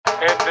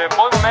Een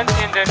mooi moment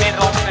in de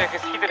Nederlandse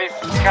geschiedenis.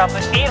 Gaat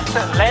de eerste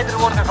leider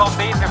worden van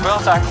deze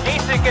Vuelta.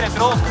 Geestelijk in het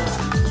rood.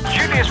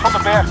 Julius van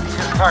den Berg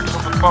die straks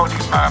op het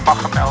podium mag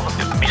gemelden.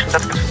 Dus misschien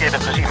dat ik het verkeerd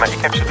heb gezien, maar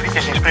ik heb ze 3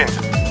 keer zien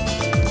sprinten.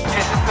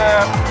 Is het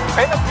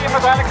Bennett die hem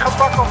uiteindelijk gaat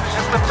pakken of is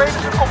het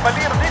Pedersen? Komt bij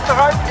Lier niet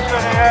eruit. Is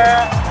er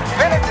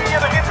Bennett die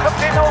de rit gaat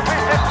winnen of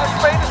is het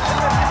Pedersen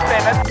en is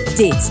Bennett?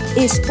 Dit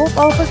is Kop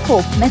over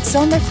Kop met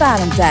Sander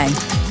Valentijn,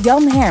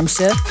 Jan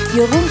Hermsen,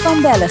 Jeroen van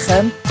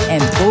Bellegem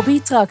en Bobby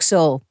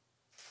Traxel.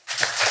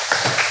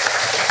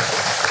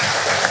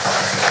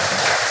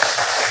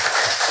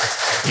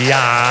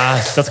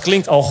 Ja, dat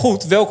klinkt al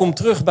goed. Welkom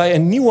terug bij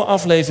een nieuwe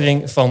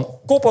aflevering van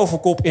Kop over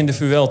Kop in de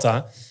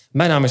Vuelta.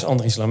 Mijn naam is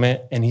Andries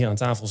Lamet en hier aan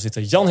tafel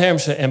zitten Jan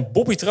Hermsen en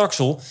Bobby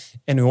Traxel.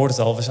 En u hoort het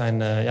al, we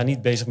zijn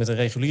niet bezig met een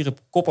reguliere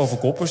Kop over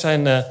Kop. We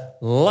zijn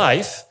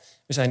live.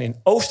 We zijn in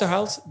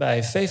Oosterhout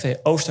bij VV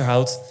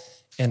Oosterhout.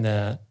 En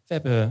we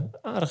hebben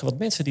aardig wat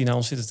mensen die naar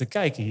ons zitten te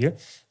kijken hier.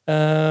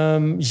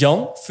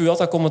 Jan,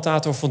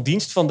 Vuelta-commentator van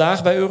dienst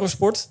vandaag bij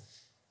Eurosport.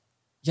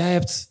 Jij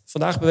hebt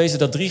vandaag bewezen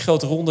dat 3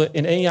 grote ronden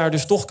in 1 jaar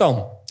dus toch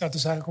kan. Dat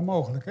is eigenlijk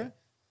onmogelijk, hè?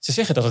 Ze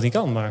zeggen dat het niet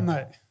kan, maar...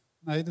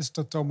 Nee, dat is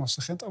de Thomas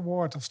de Gent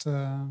Award of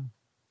de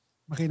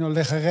Marino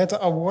Legarrette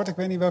Award. Ik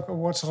weet niet welke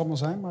awards er allemaal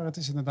zijn, maar het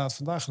is inderdaad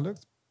vandaag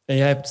gelukt. En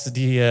jij hebt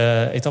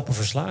die etappe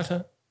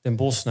verslagen. Den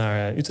Bosch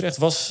naar Utrecht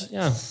was,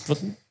 ja...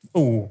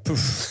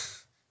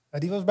 Ja,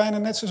 die was bijna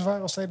net zo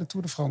zwaar als de hele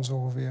Tour de France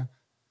ongeveer.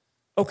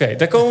 Oké,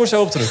 daar komen we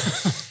zo op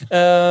terug.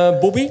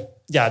 Bobby,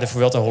 ja, de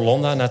Vuelta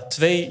Hollanda. Na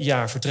 2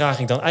 jaar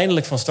vertraging dan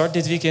eindelijk van start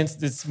dit weekend.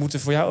 Dit moeten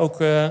voor jou ook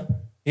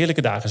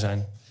heerlijke dagen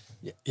zijn.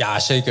 Ja,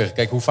 zeker.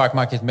 Kijk, hoe vaak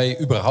maak je het mee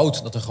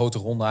überhaupt dat een grote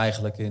ronde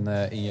eigenlijk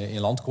in je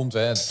land komt.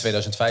 Hè?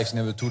 2015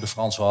 hebben we Tour de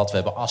France gehad. We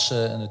hebben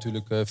Assen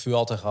natuurlijk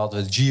Vuelta gehad.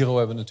 De Giro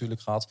hebben we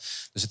natuurlijk gehad.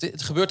 Dus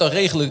het gebeurt al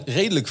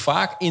redelijk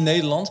vaak in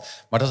Nederland.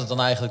 Maar dat het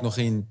dan eigenlijk nog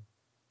in...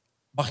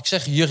 Mag ik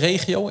zeggen, je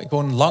regio? Ik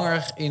woon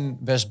langer in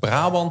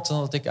West-Brabant dan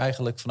dat ik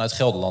eigenlijk vanuit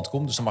Gelderland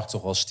kom. Dus dan mag ik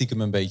toch wel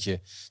stiekem een beetje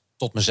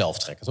tot mezelf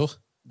trekken, toch?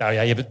 Nou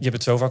ja, je hebt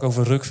het zo vaak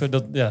over Rukven.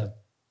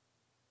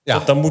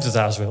 Dan moet het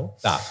haast wel.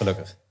 Ja,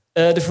 gelukkig.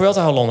 De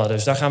Vuelta Hollanda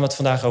dus, daar gaan we het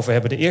vandaag over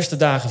hebben. De eerste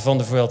dagen van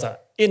de Vuelta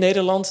in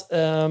Nederland.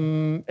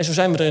 En zo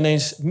zijn we er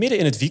ineens midden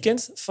in het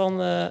weekend van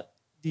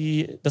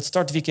dat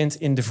startweekend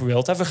in de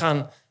Vuelta. We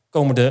gaan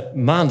komende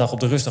maandag op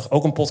de rustdag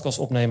ook een podcast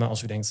opnemen.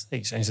 Als u denkt,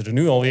 hey, zijn ze er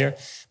nu alweer?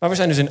 Maar we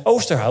zijn dus in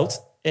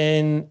Oosterhout.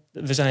 En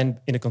we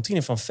zijn in de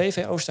kantine van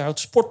VV Oosterhout,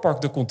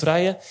 Sportpark de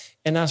Contraille.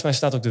 En naast mij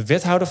staat ook de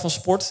wethouder van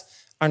sport,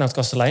 Arnoud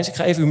Kasteleins. Ik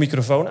ga even uw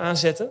microfoon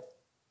aanzetten.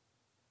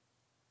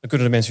 Dan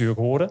kunnen de mensen u ook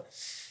horen.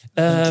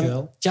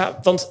 Ja,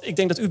 want ik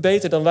denk dat u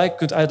beter dan wij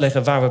kunt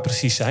uitleggen waar we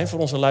precies zijn voor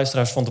onze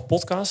luisteraars van de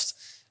podcast.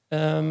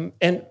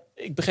 En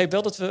ik begreep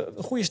wel dat we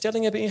een goede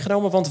stelling hebben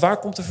ingenomen, want waar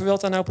komt de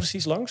Vuelta nou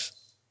precies langs?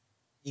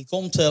 Die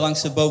komt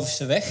langs de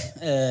bovenste weg.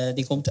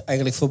 Die komt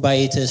eigenlijk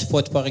voorbij het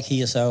sportpark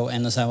hier zo.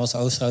 En daar zijn we als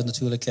Oosterhout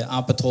natuurlijk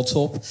apen trots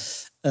op.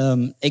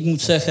 Ik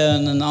moet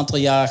zeggen, een aantal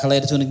jaar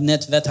geleden toen ik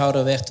net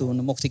wethouder werd,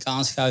 toen mocht ik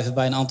aanschuiven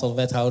bij een aantal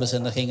wethouders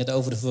en dan ging het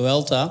over de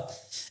Vuelta.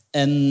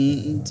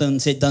 En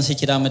dan zit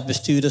je daar met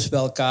bestuurders bij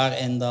elkaar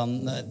en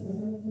dan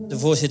de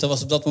voorzitter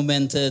was op dat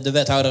moment de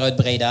wethouder uit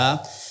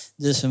Breda.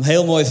 Dus een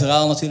heel mooi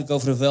verhaal natuurlijk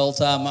over de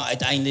Vuelta, maar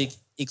uiteindelijk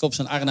ik op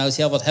zijn Arnoud,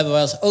 ja, wat hebben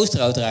wij als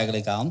Oosterhout er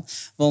eigenlijk aan?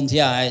 Want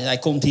ja, hij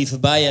komt hier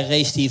voorbij, hij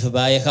race hier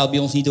voorbij, hij gaat bij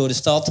ons niet door de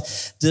stad.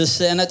 Dus,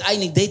 en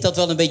uiteindelijk deed dat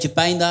wel een beetje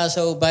pijn daar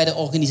zo bij de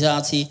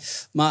organisatie.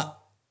 Maar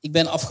ik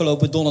ben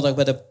afgelopen donderdag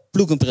bij de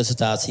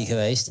ploegenpresentatie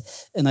geweest.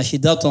 En als je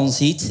dat dan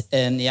ziet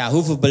en ja,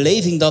 hoeveel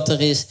beleving dat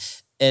er is.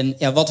 En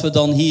ja, wat we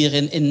dan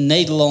hier in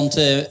Nederland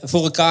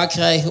voor elkaar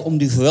krijgen om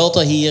die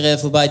Vuelta hier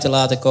voorbij te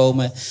laten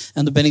komen.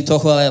 En dan ben ik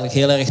toch wel eigenlijk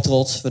heel erg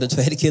trots voor de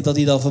tweede keer dat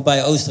hij dan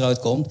voorbij Oosterhout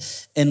komt.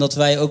 En dat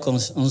wij ook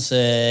ons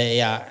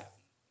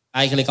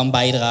eigenlijk aan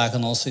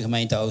bijdragen als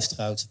gemeente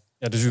Oosterhout.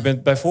 Ja, dus u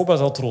bent bijvoorbeeld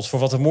al trots voor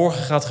wat er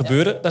morgen gaat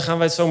gebeuren. Ja. Daar gaan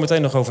wij het zo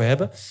meteen nog over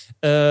hebben.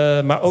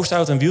 Maar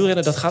Oosterhout en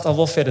wielrennen, dat gaat al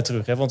wel verder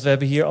terug. Hè? Want we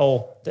hebben hier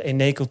al de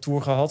Eneco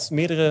Tour gehad.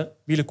 Meerdere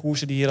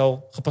wielerkoersen die hier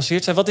al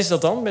gepasseerd zijn. Wat is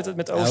dat dan met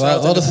Oosterhout? Ja,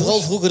 we hadden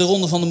vooral vroeger de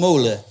Ronde van de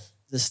Molen.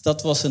 Dus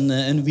dat was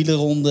een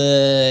wielerronde.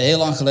 Heel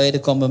lang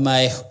geleden kwam bij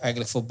mij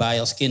eigenlijk voorbij.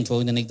 Als kind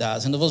woonde ik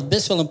daar. En dat was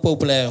best wel een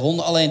populaire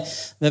ronde. Alleen,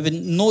 we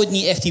hebben nooit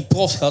niet echt die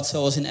profs gehad.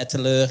 Zoals in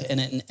Etteleur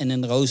en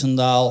in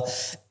Roosendaal.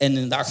 En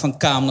in de Ach van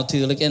Kaam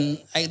natuurlijk. En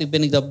eigenlijk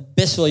ben ik daar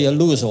best wel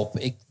jaloers op.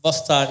 Ik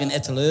was daar in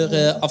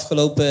Etteleur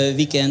afgelopen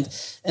weekend.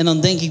 En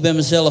dan denk ik bij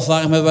mezelf,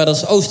 waarom hebben wij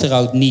dat als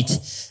Oosterhout niet?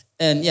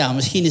 En ja,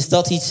 misschien is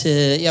dat iets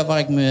waar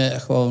ik me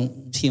gewoon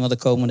misschien wel de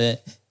komende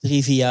 3-4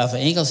 jaar voor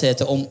in kan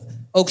zetten. Om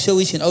ook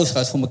zoiets in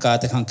Oosterhout voor elkaar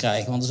te gaan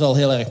krijgen. Want dat is wel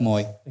heel erg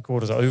mooi. Ik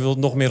hoor het al. U wilt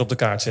nog meer op de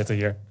kaart zetten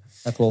hier.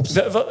 Dat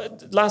klopt.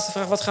 Laatste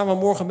vraag. Wat gaan we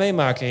morgen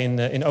meemaken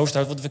in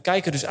Oosterhout? Want we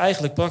kijken dus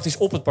eigenlijk praktisch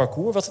op het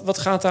parcours. Wat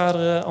gaat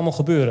daar allemaal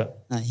gebeuren?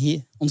 Nou,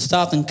 hier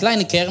ontstaat een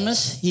kleine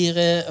kermis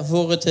hier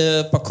voor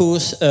het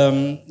parcours.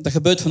 Er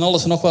gebeurt van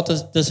alles en nog wat.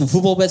 Er is een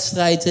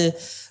voetbalwedstrijd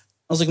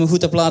als ik me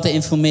goed heb laten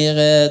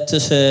informeren,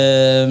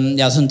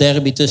 tussen zo'n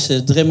derby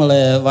tussen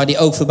Drimmelen, waar die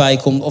ook voorbij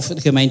komt, of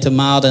de gemeente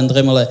Maden en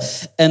Drimmelen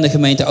en de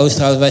gemeente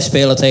Oosterhout. Wij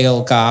spelen tegen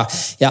elkaar.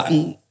 Ja,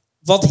 en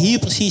wat hier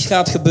precies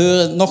gaat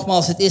gebeuren,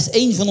 nogmaals, het is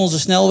één van onze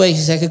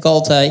snelwegen, zeg ik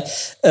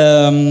altijd.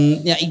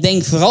 Ik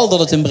denk vooral dat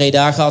het in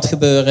Breda gaat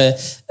gebeuren.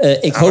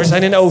 We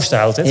zijn in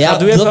Oosterhout, hè? Ja,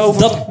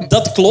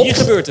 dat klopt. Hier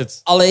gebeurt het.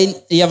 Alleen,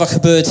 wat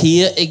gebeurt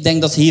hier? Ik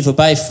denk dat ze hier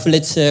voorbij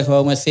flitsen,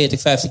 gewoon met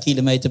 40, 50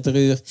 kilometer per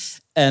uur.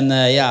 En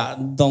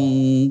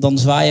dan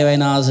zwaaien wij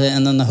naar ze.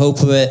 En dan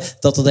hopen we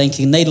dat er, denk ik,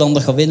 een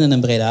Nederlander gaat winnen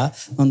in Breda.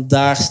 Want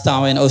daar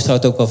staan wij in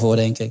Oosterhout ook wel voor,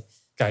 denk ik.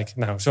 Kijk,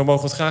 nou, zo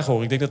mogen we het graag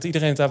horen. Ik denk dat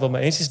iedereen het daar wel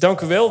mee eens is.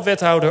 Dank u wel,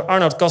 wethouder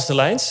Arnoud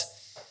Kastelijns.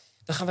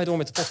 Dan gaan wij door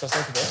met de podcast.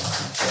 Dank u wel.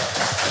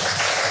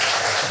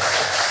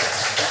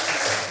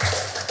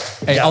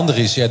 Hey,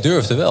 Andries, jij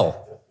durfde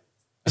wel.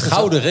 Een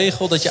gouden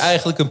regel dat je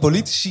eigenlijk een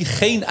politici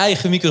geen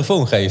eigen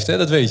microfoon geeft, hè?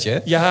 Dat weet je, hè?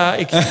 Ja,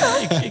 ik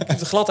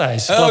glad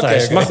ijs.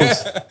 Okay. Maar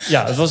goed,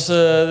 ja, het was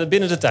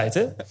binnen de tijd,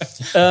 hè?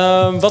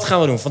 Wat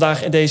gaan we doen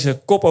vandaag in deze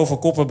kop over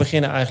kop? We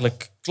beginnen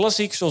eigenlijk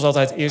klassiek, zoals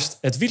altijd. Eerst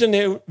het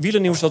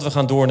wielernieuws dat we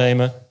gaan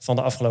doornemen van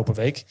de afgelopen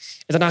week.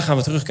 En daarna gaan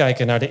we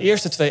terugkijken naar de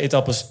eerste 2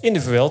 etappes in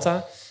de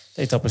Vuelta.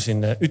 De etappes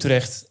in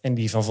Utrecht en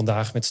die van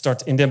vandaag met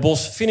start in Den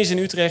Bosch, finish in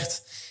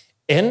Utrecht.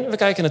 En we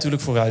kijken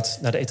natuurlijk vooruit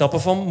naar de etappe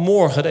van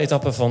morgen, de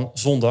etappe van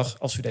zondag.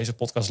 Als u deze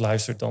podcast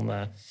luistert, dan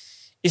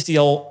is die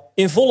al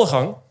in volle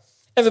gang.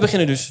 En we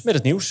beginnen dus met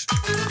het nieuws.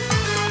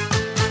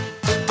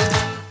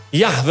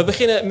 Ja, we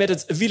beginnen met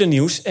het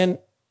wielernieuws. En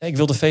ik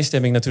wil de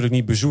feeststemming natuurlijk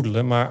niet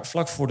bezoedelen, maar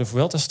vlak voor de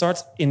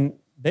Vuelta-start in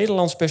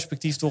Nederlands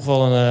perspectief toch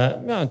wel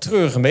een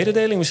treurige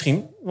mededeling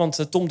misschien.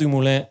 Want Tom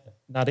Dumoulin,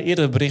 na de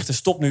eerdere berichten,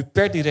 stopt nu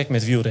per direct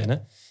met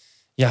wielrennen.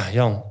 Ja,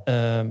 Jan,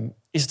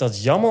 is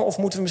dat jammer of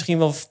moeten we misschien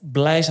wel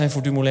blij zijn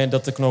voor Dumoulin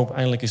dat de knoop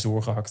eindelijk is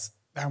doorgehakt?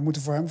 Ja, we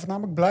moeten voor hem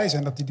voornamelijk blij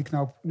zijn dat hij die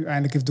knoop nu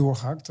eindelijk heeft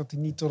doorgehakt. Dat hij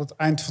niet tot het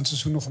eind van het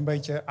seizoen nog een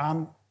beetje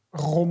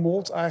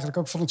aanrommelt. Eigenlijk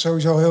ook vond het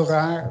sowieso heel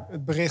raar.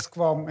 Het bericht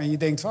kwam en je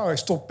denkt, hij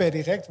stopt per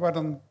direct. Maar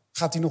dan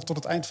gaat hij nog tot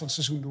het eind van het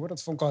seizoen door.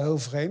 Dat vond ik al heel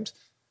vreemd.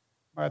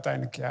 Maar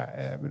uiteindelijk,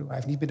 hij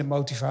heeft niet meer de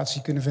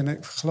motivatie kunnen vinden.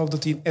 Ik geloof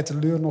dat hij in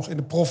Etteleur nog in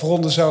de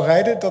profronde zou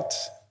rijden.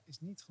 Dat is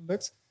niet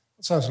gelukt.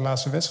 Dat zou zijn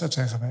laatste wedstrijd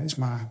zijn geweest.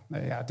 Maar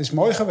het is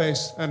mooi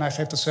geweest. En hij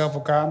geeft dat zelf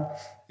ook aan.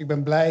 Ik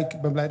ben blij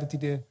dat hij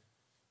de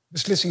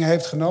beslissingen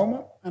heeft genomen.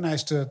 En hij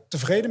is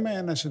tevreden mee.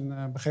 En hij is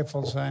een begrip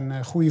van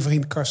zijn goede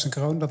vriend Karsten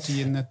Kroon... dat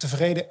hij een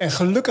tevreden en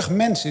gelukkig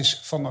mens is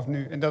vanaf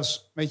nu. En dat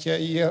is, weet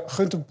je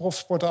gunt een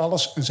profsporter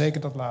alles. En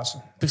zeker dat laatste.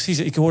 Precies.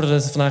 Ik hoorde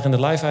het vandaag in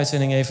de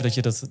live-uitzending even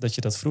dat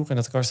je dat vroeg. En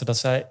dat Karsten dat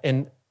zei.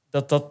 En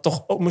dat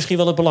toch ook misschien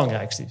wel het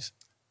belangrijkste is.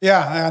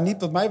 Ja,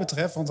 niet wat mij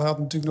betreft, want hij had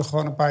natuurlijk nog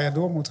gewoon een paar jaar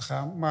door moeten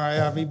gaan.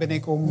 Maar wie ben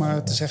ik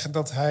om te zeggen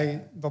dat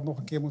hij dat nog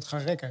een keer moet gaan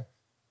rekken?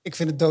 Ik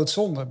vind het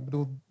doodzonde. Ik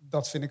bedoel,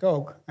 dat vind ik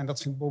ook. En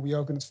dat vindt Bobby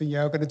ook en dat vind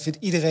jij ook. En dat vindt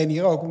iedereen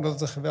hier ook, omdat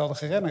het een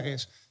geweldige renner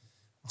is.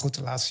 Maar goed,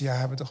 de laatste jaar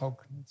hebben we toch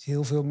ook niet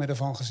heel veel meer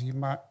ervan gezien.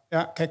 Maar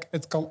ja, kijk,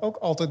 het kan ook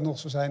altijd nog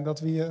zo zijn dat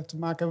we hier te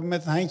maken hebben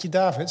met een Heintje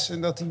Davids.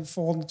 En dat hij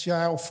volgend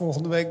jaar of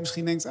volgende week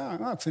misschien denkt,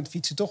 ik vind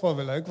fietsen toch wel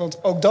weer leuk.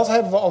 Want ook dat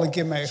hebben we al een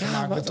keer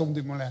meegemaakt met Tom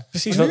Dumoulin.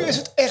 Precies. Maar nu is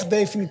het echt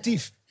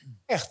definitief.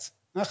 Echt.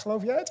 Nou,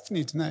 geloof jij het of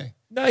niet? Nee.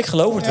 Nou, ik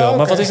geloof het wel. Okay.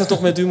 Maar wat is het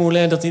toch met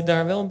Dumoulin dat hij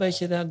daar wel een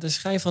beetje de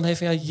schijn van heeft?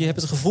 Ja, je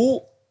hebt het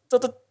gevoel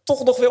dat het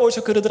toch nog weer ooit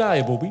zou kunnen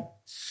draaien, Bobby.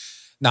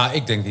 Nou,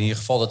 ik denk in ieder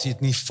geval dat hij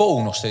het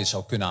niveau nog steeds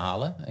zou kunnen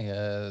halen.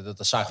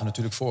 Dat zagen we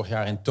natuurlijk vorig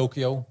jaar in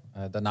Tokio.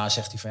 Daarna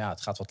zegt hij van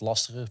het gaat wat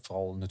lastiger.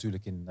 Vooral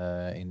natuurlijk in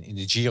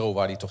de Giro,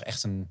 waar hij toch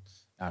echt een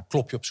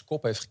klopje op zijn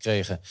kop heeft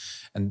gekregen.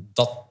 En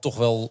dat toch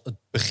wel het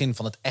begin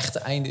van het echte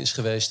einde is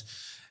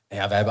geweest.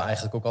 Ja, wij hebben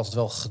eigenlijk ook altijd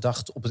wel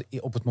gedacht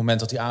op het moment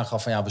dat hij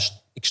aangaf van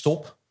ik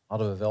stop,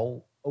 hadden we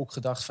wel ook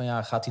gedacht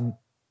van gaat hij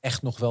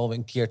echt nog wel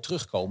een keer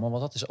terugkomen?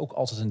 Want dat is ook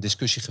altijd een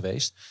discussie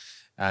geweest.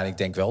 En ik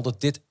denk wel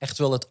dat dit echt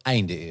wel het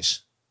einde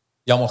is.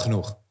 Jammer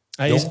genoeg.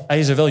 Hij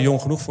is er wel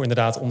jong genoeg voor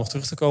inderdaad om nog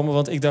terug te komen.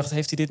 Want ik dacht,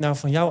 heeft hij dit nou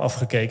van jou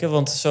afgekeken?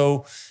 Want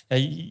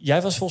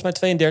jij was volgens mij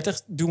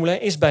 32.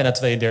 Dumoulin is bijna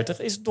 32.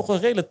 Is het toch een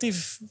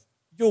relatief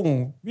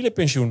jong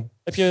wielerpensioen?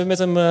 Heb je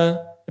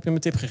hem een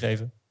tip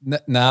gegeven?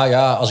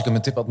 Als ik hem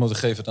een tip had moeten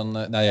geven,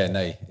 dan...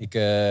 nee.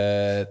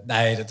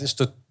 Nee, dat is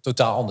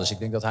totaal anders. Ik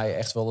denk dat hij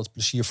echt wel het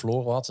plezier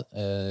verloren had.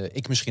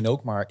 Ik misschien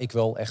ook, maar ik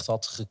wel echt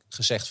had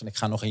gezegd van ik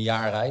ga nog een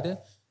jaar rijden.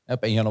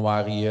 Op 1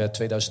 januari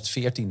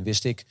 2014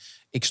 wist ik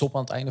stop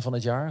aan het einde van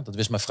het jaar. Dat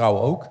wist mijn vrouw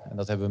ook. En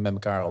dat hebben we met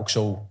elkaar ook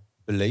zo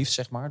beleefd,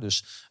 zeg maar.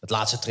 Dus het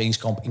laatste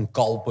trainingskamp in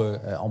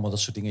Kalpen, allemaal dat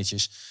soort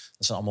dingetjes.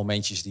 Dat zijn allemaal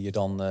momentjes die je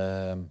dan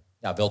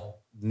wel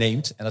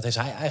neemt. En dat heeft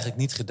hij eigenlijk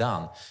niet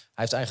gedaan. Hij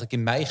heeft eigenlijk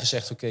in mei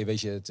gezegd, oké,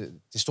 weet je, het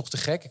is toch te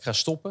gek, ik ga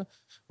stoppen.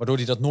 Waardoor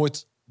hij dat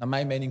nooit, naar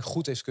mijn mening,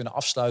 goed heeft kunnen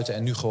afsluiten.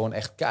 En nu gewoon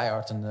echt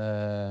keihard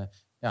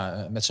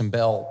met zijn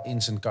bel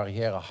in zijn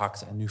carrière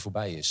hakt en nu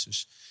voorbij is.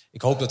 Dus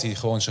ik hoop dat hij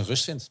gewoon zijn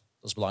rust vindt. Dat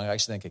is het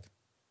belangrijkste, denk ik.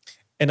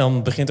 En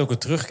dan begint ook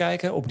het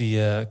terugkijken op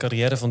die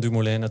carrière van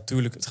Dumoulin.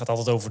 Natuurlijk, het gaat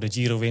altijd over de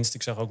Giro-winst.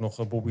 Ik zag ook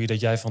nog, Bobby, dat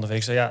jij van de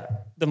week zei...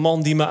 de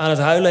man die me aan het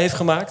huilen heeft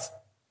gemaakt.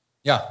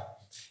 Ja,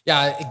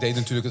 Ja, ik deed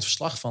natuurlijk het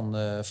verslag van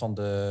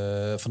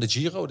de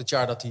Giro, het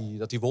jaar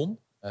dat hij won.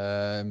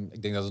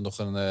 Ik denk dat het nog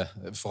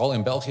vooral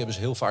in België hebben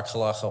ze heel vaak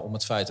gelachen om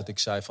het feit dat ik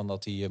zei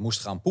dat hij moest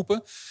gaan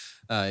poepen.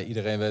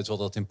 Iedereen weet wel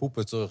dat in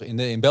poepen toch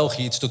in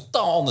België iets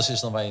totaal anders is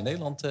dan wij in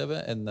Nederland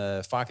hebben.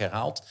 En vaak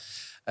herhaald.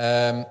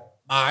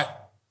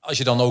 Maar als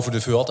je dan over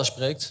de Vuelta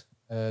spreekt,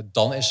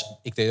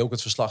 ik deed ook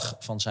het verslag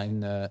van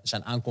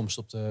zijn aankomst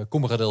op de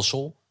Cumbre del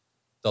Sol.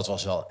 Dat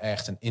was wel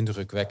echt een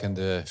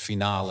indrukwekkende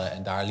finale.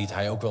 En daar liet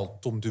hij ook wel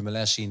Tom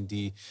Dumoulin zien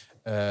die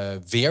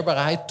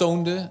weerbaarheid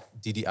toonde.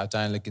 Die hij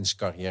uiteindelijk in zijn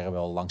carrière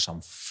wel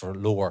langzaam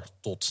verloor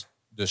tot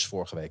dus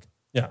vorige week.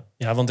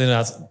 Ja, want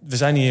inderdaad, we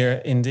zijn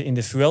hier in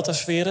de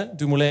Vuelta-sferen.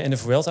 Dumoulin en de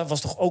Vuelta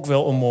was toch ook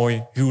wel een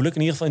mooi huwelijk.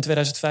 In ieder geval in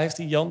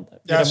 2015, Jan. Heb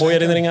je daar een mooie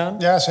herinnering aan?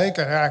 Ja,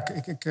 zeker. Ja,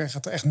 ik krijg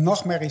er echt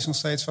nachtmerries nog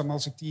steeds van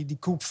als ik die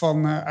koep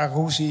van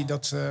Arusi,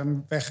 dat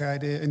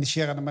wegrijden in de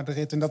Sierra de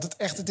Madrid. En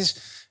het is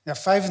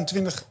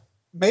 25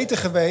 meter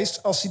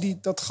geweest. Als hij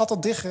dat gat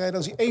had dichtgereden,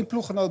 als hij 1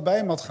 ploeggenoot bij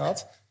hem had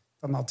gehad,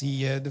 dan had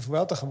hij de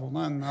Vuelta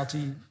gewonnen.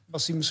 En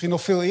was hij misschien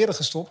nog veel eerder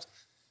gestopt.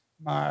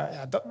 Maar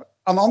ja,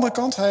 aan de andere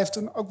kant, hij heeft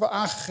toen ook wel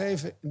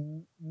aangegeven,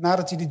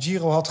 nadat hij de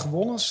Giro had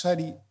gewonnen,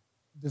 zei hij,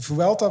 de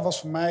Vuelta was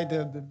voor mij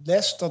de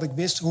les dat ik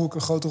wist hoe ik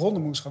een grote ronde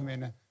moest gaan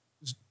winnen.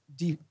 Dus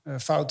die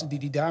fouten die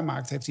hij daar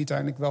maakt, heeft hij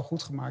uiteindelijk wel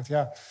goed gemaakt.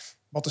 Ja,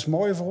 wat is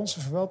mooier voor ons,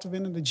 de Vuelta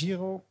winnen, de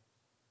Giro,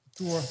 de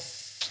Tour?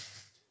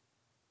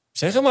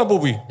 Zeg het maar,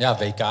 Bobby. Ja,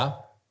 WK.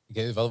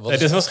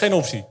 Dit was geen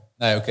optie.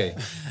 Nee, oké.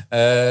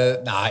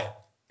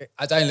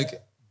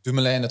 Uiteindelijk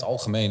Dumoulin in het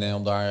algemeen,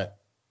 om daar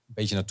een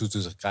beetje naartoe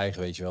te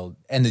krijgen, weet je wel.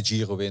 En de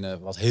Giro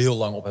winnen, wat heel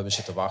lang op hebben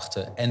zitten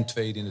wachten. En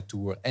tweede in de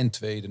Tour. En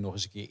tweede nog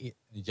eens een keer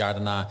het jaar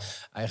daarna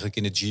eigenlijk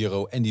in de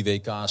Giro. En die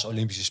WK's,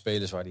 Olympische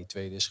Spelers, waar die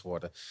tweede is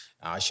geworden.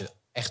 Ja, als je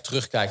echt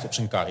terugkijkt op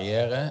zijn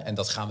carrière, en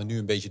dat gaan we nu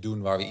een beetje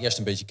doen, waar we eerst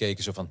een beetje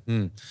keken zo van,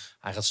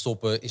 hij gaat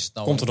stoppen. Is het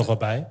nou komt er nog wat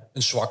bij?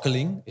 Een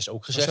zwakkeling, is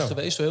ook gezegd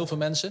geweest door heel veel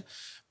mensen.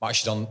 Maar als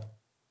je dan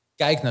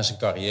kijkt naar zijn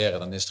carrière,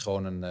 dan is het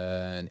gewoon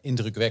een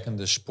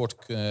indrukwekkende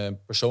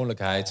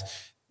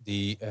sportpersoonlijkheid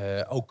die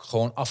ook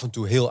gewoon af en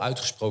toe heel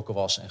uitgesproken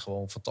was en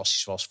gewoon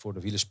fantastisch was voor de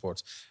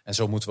wielersport. En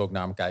zo moeten we ook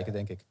naar hem kijken,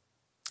 denk ik.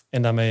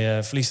 En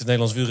daarmee verliest het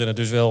Nederlands wielrennen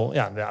dus wel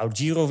de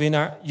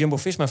oud-Giro-winnaar.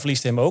 Jumbo-Visma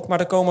verliest hem ook. Maar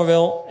er komen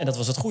wel, en dat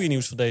was het goede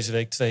nieuws van deze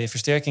week, 2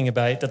 versterkingen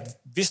bij. Dat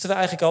wisten we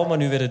eigenlijk al, maar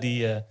nu werden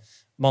die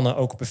mannen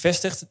ook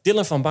bevestigd.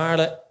 Dylan van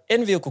Baarle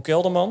en Wilco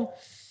Kelderman.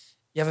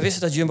 Ja, we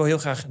wisten dat Jumbo heel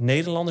graag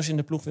Nederlanders in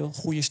de ploeg wil.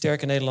 Goede,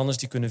 sterke Nederlanders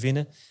die kunnen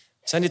winnen.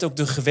 Zijn dit ook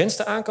de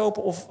gewenste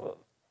aankopen? Of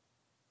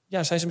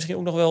zijn ze misschien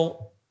ook nog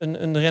wel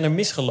een renner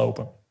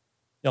misgelopen?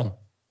 Jan?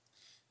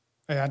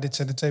 Ja, dit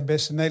zijn de 2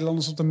 beste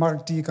Nederlanders op de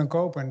markt die je kan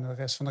kopen. En de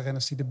rest van de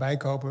renners die erbij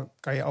kopen,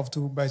 kan je af en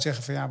toe bij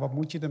zeggen van wat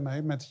moet je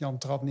ermee met Jan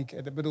Tratnik?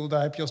 Ik bedoel,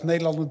 daar heb je als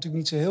Nederlander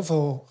natuurlijk niet zo heel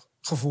veel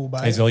gevoel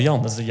bij. Heet wel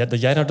Jan, dat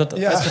jij nou dat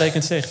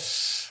uitgerekend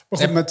zegt. Maar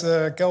goed,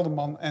 met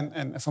Kelderman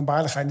en Van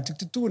Baarle ga je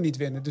natuurlijk de Tour niet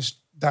winnen.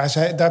 Dus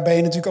daar ben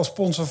je natuurlijk als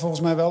sponsor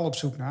volgens mij wel op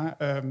zoek naar.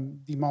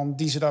 Die man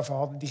die ze daarvoor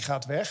hadden, die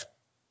gaat weg.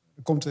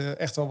 Er komt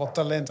echt wel wat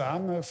talent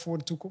aan voor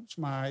de toekomst.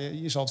 Maar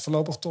je zal het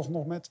voorlopig toch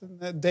nog met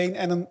een Deen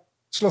en een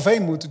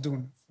Sloveen moeten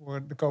doen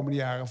voor de komende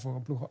jaren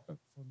voor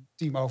een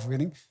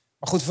teamoverwinning.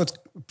 Maar goed, voor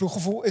het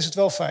ploeggevoel is het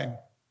wel fijn.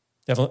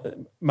 Ja,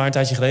 maar een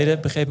tijdje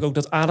geleden begreep ik ook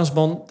dat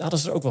Arendsman, hadden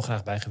ze er ook wel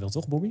graag bij gewild,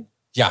 toch, Bobby?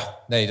 Ja,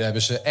 nee, daar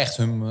hebben ze echt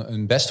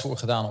hun best voor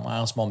gedaan om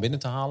Arendsman binnen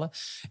te halen.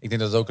 Ik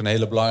denk dat het ook een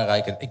hele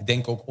belangrijke, ik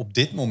denk ook op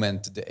dit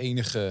moment de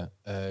enige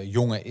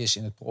jongen is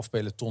in het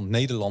profpeloton,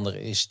 Nederlander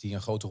is, die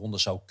een grote ronde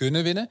zou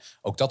kunnen winnen.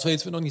 Ook dat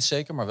weten we nog niet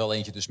zeker, maar wel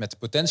eentje dus met de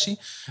potentie.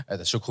 Dat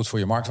is ook goed voor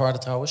je marktwaarde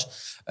trouwens.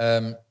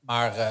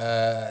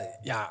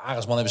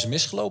 Arendsman hebben ze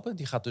misgelopen.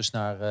 Die gaat dus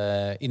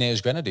naar Ineos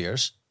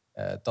Grenadiers.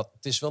 Dat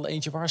is wel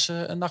eentje waar ze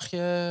een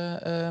nachtje,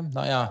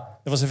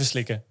 Dat was even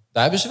slikken.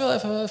 Daar hebben ze wel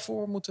even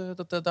voor moeten.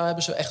 Daar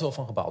hebben ze echt wel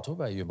van gebouwd hoor,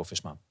 bij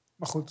Jumbo-Visma.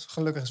 Maar goed,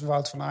 gelukkig is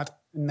Wout van Aert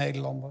een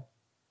Nederlander.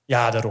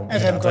 Ja, daarom. En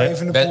Remco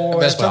Evenepoel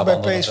heeft ook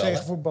bij PSV wel.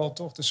 gevoetbald,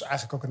 toch? Dus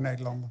eigenlijk ook een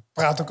Nederlander.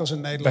 Praat ook als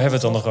een Nederlander. Waar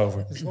hebben we het dan nog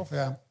over? Toch?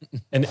 Ja.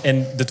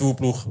 En de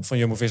tourploeg van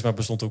Jumbo-Visma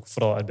bestond ook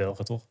vooral uit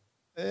Belgen, toch?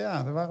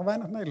 Ja, er waren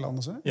weinig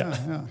Nederlanders, hè?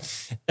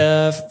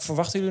 Ja.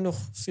 Verwachten jullie nog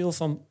veel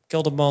van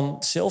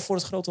Kelderman zelf voor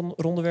het grote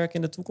rondewerk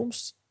in de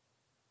toekomst?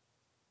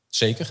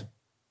 Zeker.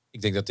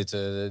 Ik denk dat dit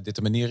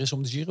de manier is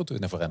om de Giro te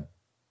winnen voor hem.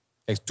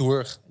 Kijk,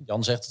 Tour,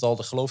 Jan zegt het al,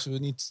 daar geloofden we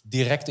niet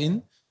direct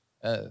in.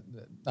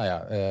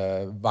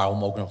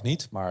 Waarom ook nog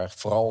niet? Maar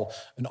vooral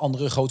een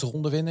andere grote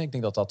ronde winnen. Ik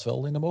denk dat dat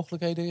wel in de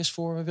mogelijkheden is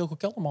voor Wilco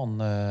Kelderman.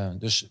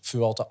 Dus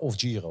Vuelta of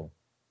Giro.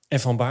 En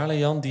Van Baarle,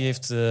 Jan, die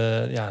heeft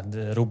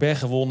de Roubaix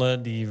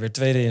gewonnen. Die werd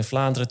tweede in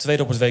Vlaanderen,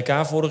 tweede op het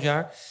WK vorig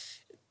jaar.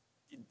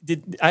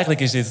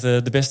 Eigenlijk is dit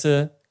de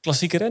beste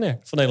klassieke renner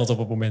van Nederland op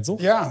het moment,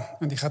 toch? Ja,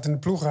 en die gaat in de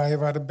ploeg rijden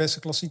waar de beste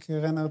klassieke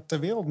renner ter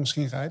wereld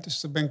misschien rijdt. Dus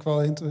daar ben ik wel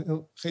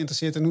heel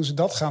geïnteresseerd in hoe ze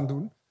dat gaan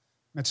doen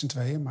met z'n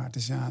tweeën. Maar het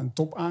is een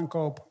top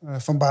aankoop.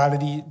 Van Baarle,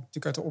 die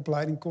natuurlijk uit de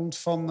opleiding komt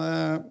van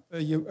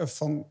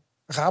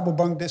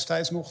Rabobank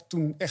destijds nog,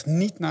 toen echt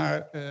niet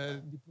naar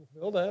die ploeg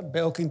wilde, hè?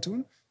 Belkin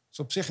toen. Dus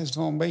op zich is het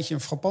wel een beetje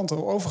een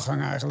frappante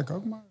overgang eigenlijk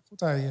ook. Maar goed,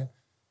 hij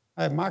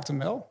hij maakt hem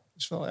wel.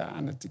 Dus wel, ja,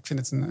 en ik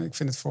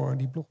vind het voor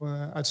die ploeg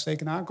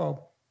uitstekende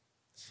aankoop.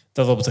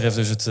 Dat wat betreft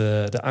dus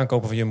de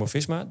aankopen van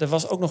Jumbo-Visma. Er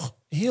was ook nog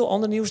heel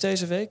ander nieuws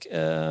deze week.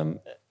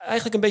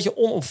 Eigenlijk een beetje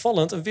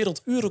onopvallend. Een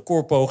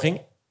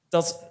werelduurrecordpoging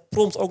dat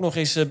prompt ook nog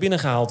eens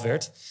binnengehaald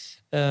werd.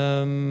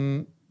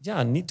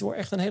 Niet door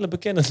echt een hele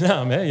bekende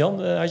naam, hè Jan?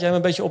 Had jij hem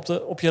een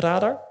beetje op je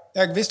radar?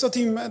 Ja, ik wist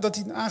dat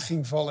hij aan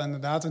ging vallen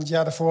inderdaad. Want het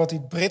jaar daarvoor had hij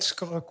het Brits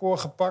record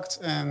gepakt.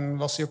 En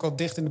was hij ook al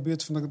dicht in de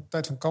buurt van de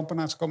tijd van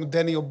Kampenaerts. Kwam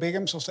Daniel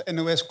Bigham, zoals de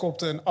NOS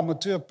kopte. Een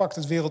amateur pakt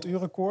het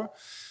werelduurrecord.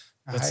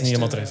 Dat is niet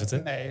helemaal treffend,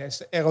 hè? Nee, hij is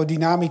de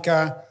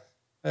aerodynamica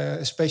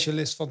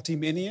specialist van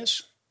Team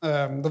Ineos.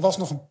 Er was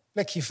nog een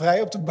plekje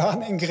vrij op de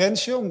baan in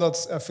Grensje,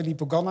 omdat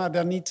Filippo Ganna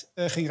daar niet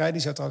ging rijden.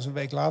 Die zou trouwens een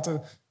week later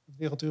het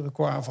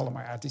werelduurrecord aanvallen.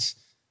 Maar ja, het is...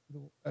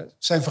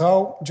 Zijn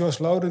vrouw,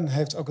 Joyce Loden,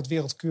 heeft ook het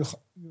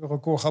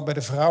werelduurrecord gehad bij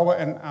de vrouwen.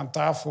 En aan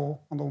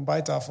de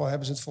ontbijttafel,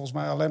 hebben ze het volgens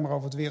mij alleen maar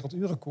over het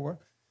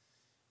werelduurrecord.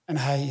 En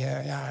hij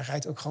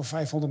rijdt ook gewoon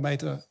 500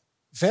 meter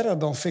verder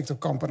dan Victor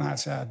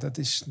Kampenaerts. Ja, dat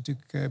is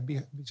natuurlijk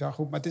bizar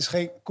goed, maar het is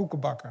geen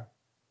koekenbakker.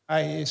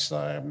 Hij is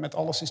daar met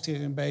alles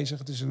hierin bezig.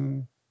 Het is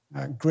een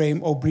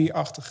Graham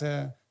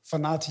O'Brien-achtige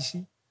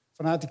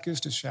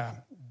fanaticus. Dus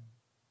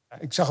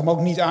ik zag hem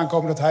ook niet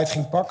aankomen dat hij het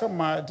ging pakken,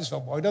 maar het is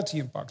wel mooi dat hij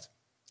hem pakt.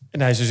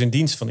 En hij is dus in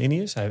dienst van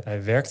Ineos.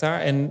 Hij werkt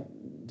daar en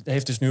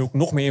heeft dus nu ook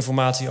nog meer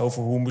informatie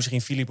over hoe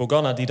misschien Filippo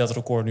Ganna, die dat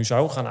record nu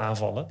zou gaan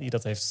aanvallen, die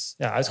dat heeft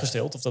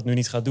uitgesteld of dat nu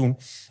niet gaat doen,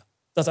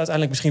 dat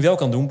uiteindelijk misschien wel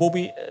kan doen.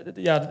 Bobby,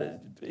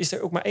 is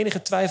er ook maar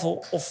enige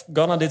twijfel of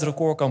Ganna dit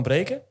record kan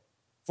breken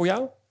voor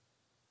jou?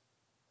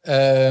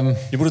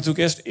 Je moet het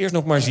natuurlijk eerst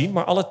nog maar zien,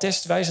 maar alle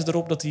tests wijzen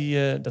erop dat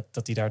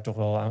hij daar toch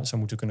wel aan zou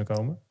moeten kunnen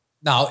komen.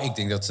 Nou, ik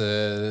denk dat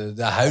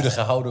de huidige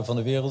houder van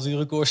de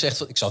wereldrecord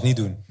zegt, ik zal het niet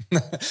doen.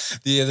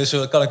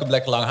 Dus kan ik hem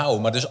lekker lang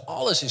houden. Maar dus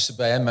alles is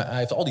bij hem. Hij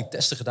heeft al die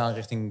testen gedaan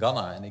richting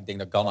Ganna. En ik denk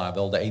dat Ganna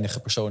wel de enige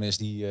persoon is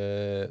die,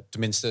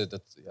 tenminste,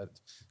 dat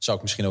zou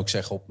ik misschien ook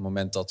zeggen op het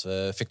moment dat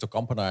Victor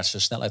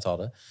Kampenaerts snelheid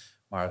hadden.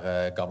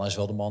 Maar Ganna is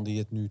wel de man die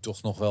het nu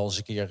toch nog wel eens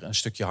een keer een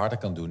stukje harder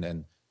kan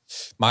doen.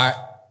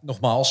 Maar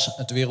nogmaals,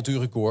 het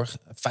wereldrecord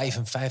 55,5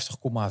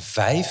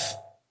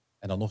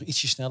 en dan nog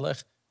ietsje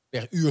sneller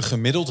per uur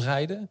gemiddeld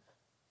rijden.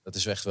 Dat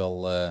is echt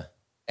wel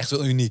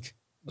uniek.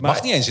 Dat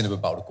mag niet eens in een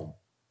bebouwde kom.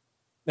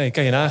 Nee,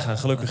 kan je nagaan.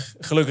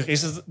 Gelukkig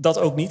is het dat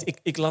ook niet.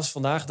 Ik las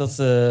vandaag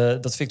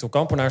dat Victor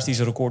Kampenaerts, die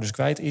zijn record dus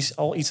kwijt is,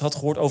 al iets had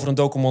gehoord over een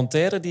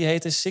documentaire die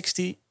heette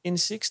 60 in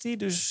 60.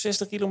 Dus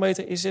 60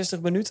 kilometer in 60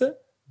 minuten.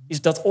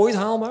 Is dat ooit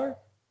haalbaar?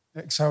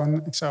 Ja, ik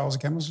zou als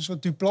ik hem als een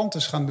soort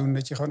Duplantis gaan doen.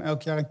 Dat je gewoon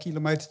elk jaar een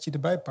kilometertje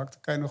erbij pakt.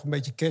 Dan kan je nog een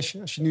beetje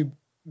cashen. Als je nu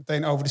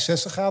meteen over de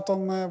 60 gaat,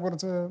 dan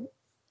wordt het...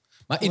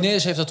 Maar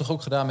Ineos heeft dat toch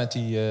ook gedaan met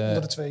die...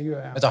 onder de 2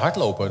 uur, ja. Met de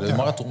hardloper, de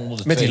marathon onder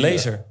de 2 uur. Met die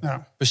laser.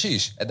 Ja.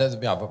 Precies. En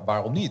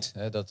waarom niet?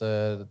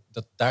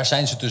 Daar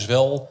zijn ze dus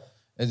wel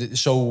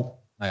zo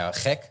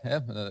gek. Hè?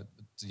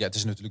 Het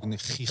is natuurlijk een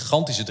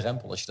gigantische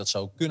drempel als je dat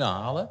zou kunnen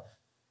halen.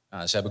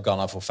 Ze hebben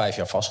Ganna voor 5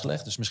 jaar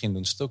vastgelegd. Dus misschien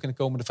doen ze het ook in de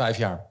komende 5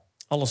 jaar.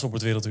 Alles op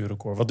het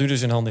wereldrecord. Wat nu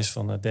dus in handen is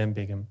van Dan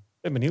Bigham.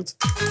 Ben benieuwd.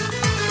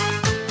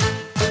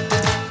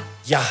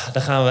 Ja,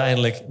 dan gaan we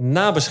eindelijk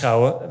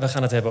nabeschouwen. We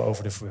gaan het hebben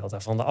over de Vuelta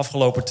van de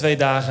afgelopen 2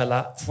 dagen.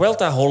 La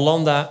Vuelta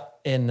Hollanda.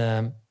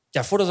 En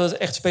voordat we het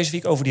echt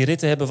specifiek over die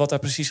ritten hebben, wat daar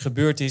precies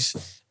gebeurd is,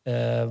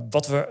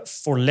 wat we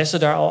voor lessen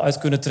daar al uit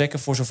kunnen trekken,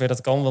 voor zover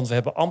dat kan. Want we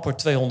hebben amper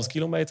 200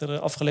 kilometer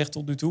afgelegd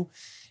tot nu toe.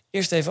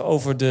 Eerst even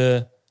over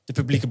de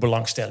publieke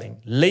belangstelling.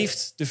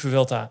 Leeft de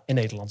Vuelta in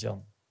Nederland,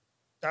 Jan?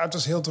 Ja, het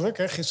was heel druk.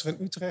 Hè? Gisteren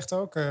in Utrecht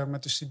ook,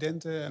 met de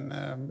studenten.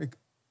 En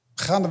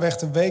gaandeweg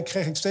de week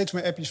kreeg ik steeds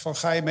meer appjes van,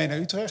 ga je mee naar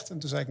Utrecht? En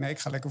toen zei ik, nee, ik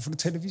ga lekker voor de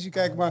televisie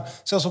kijken. Maar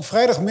zelfs op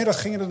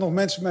vrijdagmiddag gingen er nog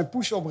mensen mij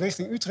pushen om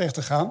richting Utrecht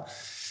te gaan.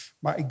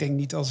 Maar ik denk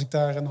niet, als ik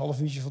daar een half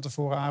uurtje van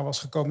tevoren aan was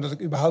gekomen, dat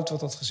ik überhaupt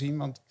wat had gezien.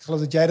 Want ik geloof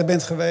dat jij er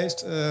bent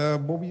geweest.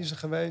 Bobby is er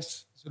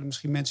geweest. Er zullen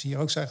misschien mensen hier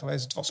ook zijn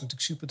geweest. Het was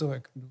natuurlijk super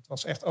druk. Het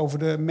was echt over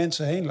de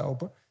mensen heen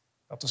lopen.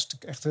 Dat was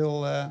natuurlijk echt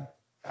heel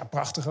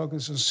prachtig ook.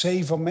 Het is een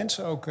zee van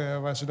mensen ook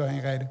waar ze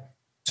doorheen reden.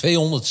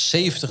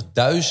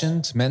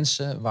 270.000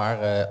 mensen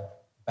waren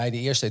bij de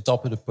eerste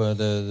etappe,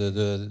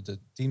 de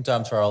Team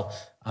Time Trial,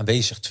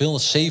 aanwezig.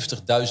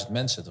 270.000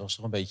 mensen. Dat was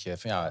toch een beetje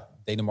van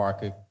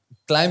Denemarken, een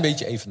klein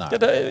beetje evenaar. Ja,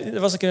 daar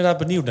was ik inderdaad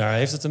benieuwd naar.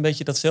 Heeft het een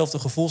beetje datzelfde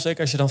gevoel,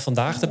 zeker als je dan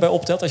vandaag erbij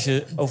optelt, als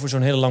je over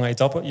zo'n hele lange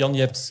etappe... Jan, je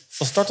hebt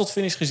van start tot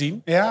finish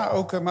gezien.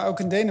 Ja, maar ook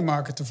in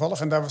Denemarken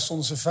toevallig. En daar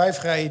stonden ze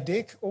 5 rijen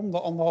dik. Om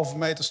de 1,5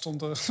 meter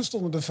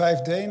stonden er 5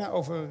 Denen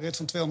over een rit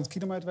van 200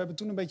 kilometer. We hebben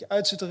toen een beetje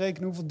uit zitten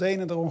rekenen hoeveel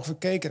Denen er ongeveer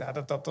keken.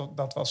 Nou,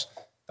 dat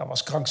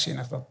was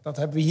krankzinnig. Dat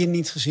hebben we hier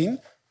niet gezien.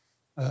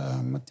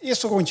 Het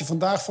eerste rondje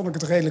vandaag vond ik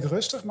het redelijk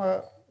rustig.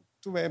 Maar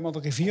toen we eenmaal de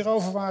rivier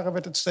over waren,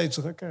 werd het steeds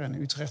drukker. En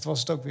in Utrecht was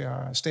het ook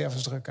weer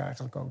stervensdruk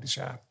eigenlijk ook. Dus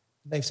ja,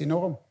 het leeft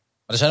enorm. Maar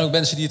er zijn ook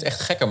mensen die het echt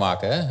gekker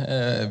maken.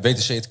 Hè?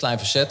 WTC het klein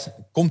verzet.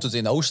 komt het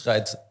in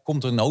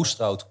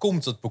Oosterhout,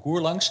 komt het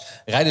parcours langs,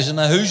 rijden ze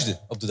naar Heusden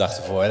op de dag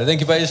ervoor. En dan denk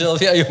je bij jezelf,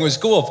 ja jongens,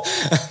 kom op.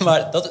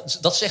 Maar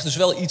dat zegt dus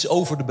wel iets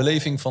over de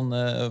beleving van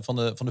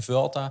de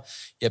Vuelta.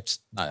 Je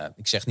hebt,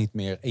 ik zeg niet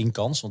meer 1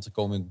 kans, want er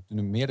komen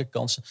nu meerdere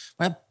kansen.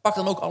 Maar pak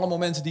dan ook alle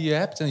momenten die je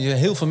hebt. En je hebt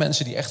heel veel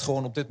mensen die echt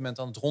gewoon op dit moment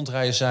aan het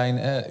rondrijden zijn.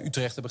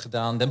 Utrecht hebben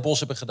gedaan, Den Bosch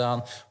hebben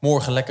gedaan.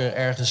 Morgen lekker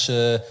ergens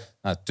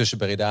tussen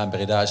Breda en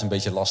Breda is een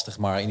beetje lastig.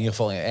 Maar in ieder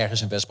geval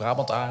ergens in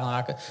West-Brabant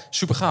aanhaken.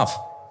 Super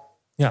gaaf.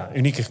 Ja,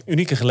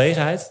 unieke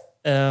gelegenheid.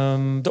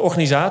 De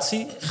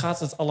organisatie, gaat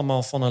het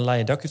allemaal van een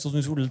leien dakje tot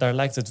nu toe? Daar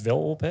lijkt het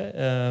wel op. Hè?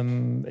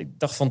 Ik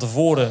dacht van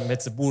tevoren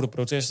met de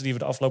boerenprotesten die we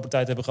de afgelopen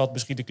tijd hebben gehad,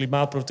 misschien de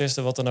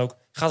klimaatprotesten, wat dan ook,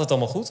 gaat het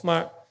allemaal goed.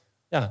 Maar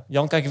ja,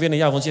 Jan, kijk weer naar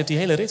jou, want je hebt die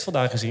hele rit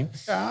vandaag gezien.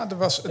 Ja,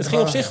 het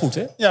ging op zich goed,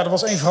 hè? Ja, er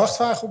was 1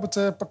 vrachtwagen op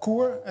het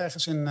parcours,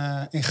 ergens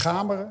in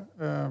Gameren.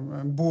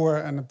 Een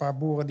boer en een paar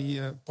boeren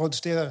die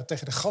protesteerden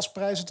tegen de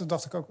gasprijzen. Toen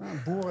dacht ik ook,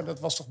 boeren, dat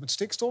was toch met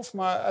stikstof?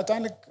 Maar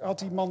uiteindelijk had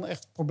die man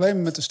echt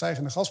problemen met de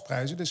stijgende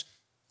gasprijzen. Dus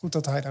goed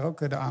dat hij daar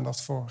ook de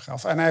aandacht voor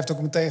gaf. En hij heeft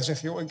ook meteen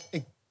gezegd, joh,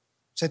 ik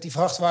zet die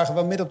vrachtwagen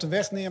wel midden op de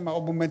weg neer, maar op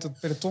het moment dat het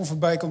peloton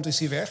voorbij komt, is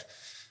hij weg.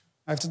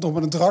 Hij heeft het nog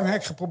met een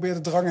dranghek geprobeerd.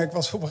 Het dranghek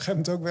was op een gegeven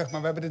moment ook weg, maar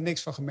we hebben er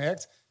niks van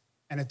gemerkt.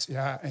 En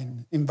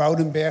in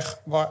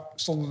Woudenberg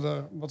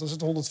stonden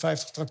er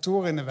 150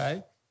 tractoren in de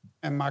wei.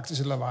 En maakten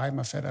ze lawaai,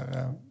 maar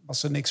verder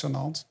was er niks aan de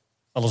hand.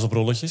 Alles op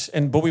rolletjes.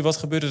 En Bobby, wat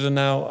gebeurde er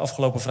nou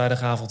afgelopen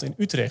vrijdagavond in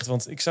Utrecht?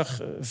 Want ik zag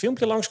een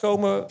filmpje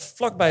langskomen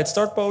vlak bij het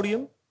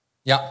startpodium.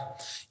 Ja,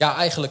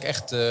 eigenlijk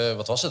echt,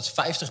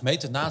 50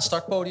 meter na het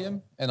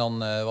startpodium. En dan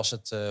was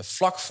het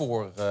vlak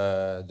voor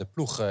de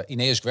ploeg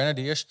Ineos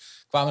Grenadiers.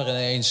 Kwamen er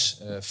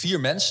ineens 4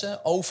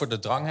 mensen over de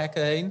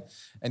dranghekken heen.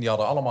 En die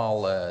hadden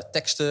allemaal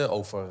teksten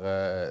over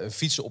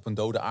fietsen op een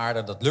dode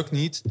aarde. Dat lukt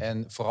niet.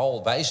 En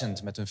vooral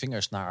wijzend met hun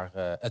vingers naar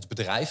het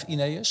bedrijf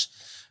Ineos.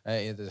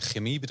 Het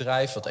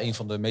chemiebedrijf, wat een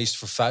van de meest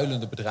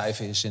vervuilende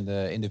bedrijven is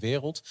in de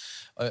wereld.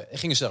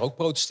 Gingen ze daar ook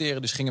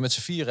protesteren. Dus gingen met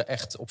z'n 4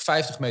 echt op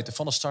 50 meter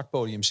van het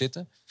startpodium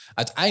zitten.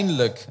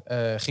 Uiteindelijk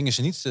gingen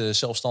ze niet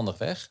zelfstandig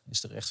weg.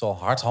 Is er echt wel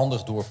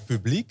hardhandig door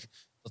publiek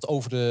dat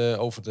over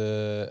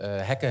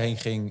de hekken heen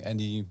ging. En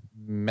die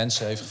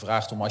mensen heeft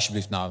gevraagd om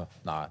alsjeblieft...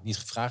 niet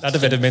gevraagd. Er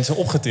werden mensen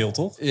opgetild,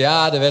 toch?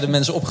 Ja, er werden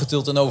mensen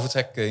opgetild en over het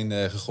hek heen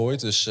gegooid.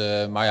 Dus,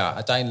 maar ja,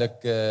 uiteindelijk...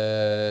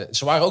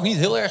 ze waren ook niet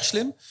heel erg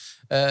slim.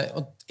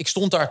 Want ik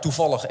stond daar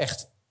toevallig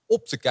echt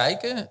op te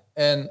kijken.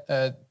 En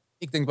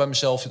ik denk bij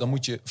mezelf, dan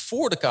moet je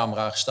voor de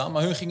camera gaan staan.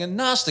 Maar hun gingen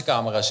naast de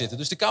camera zitten.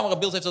 Dus de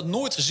camerabeeld heeft dat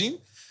nooit gezien.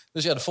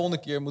 Dus ja, de volgende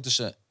keer moeten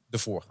ze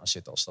ervoor gaan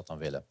zitten als ze dat dan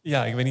willen.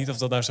 Ja, ik weet niet of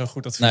dat nou zo'n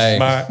goed advies is.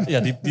 Maar ja,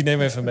 die nemen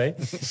we even mee.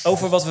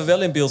 Over wat we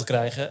wel in beeld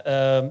krijgen.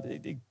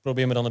 Ik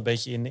probeer me dan een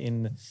beetje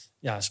in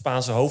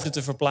Spaanse hoofden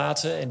te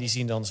verplaatsen. En die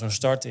zien dan zo'n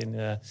start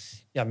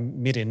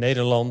midden in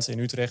Nederland, in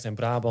Utrecht en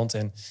Brabant.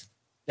 En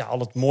ja, al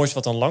het moois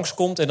wat dan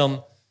langskomt. En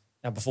dan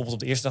bijvoorbeeld op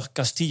de eerste dag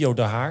Castillo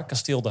de Haar,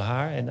 Kasteel de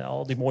Haar. En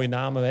al die mooie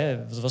namen.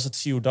 Hè. Wat was het?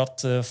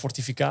 Ciudad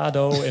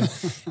Fortificado. En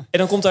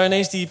dan komt daar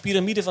ineens die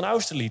piramide van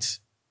Austerlitz.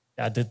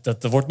 Ja,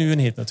 dat wordt nu een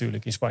hit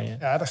natuurlijk in Spanje.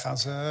 Ja, daar gaan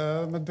ze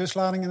met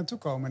busladingen naartoe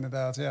komen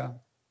inderdaad,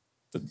 ja.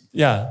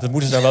 Dat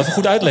moeten ze daar wel even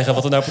goed uitleggen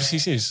wat er nou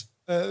precies is.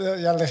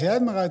 Leg jij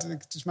het maar uit.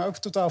 Het is mij ook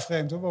totaal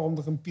vreemd hoor, waarom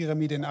er een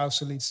piramide in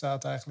Austerlitz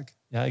staat eigenlijk.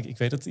 Ja, ik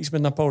weet dat het iets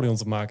met Napoleon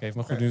te maken heeft.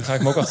 Maar goed, nu ga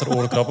ik me ook achter de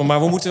oren krappen. Maar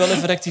we moeten wel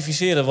even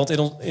rectificeren. Want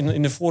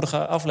in de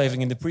vorige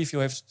aflevering, in de preview,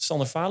 heeft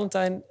Sander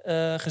Valentijn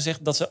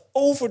gezegd dat ze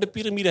over de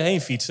piramide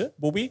heen fietsen.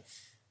 Bobby,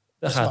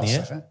 dat gaat lastig,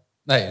 niet, hè?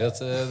 Nee,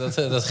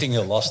 dat ging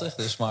heel lastig.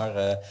 Dus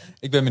maar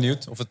ik ben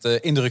benieuwd of het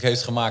indruk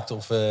heeft gemaakt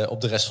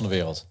op de rest van de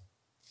wereld.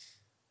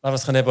 Laten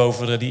we het gaan hebben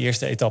over die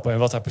eerste etappe en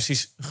wat daar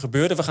precies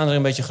gebeurde. We gaan er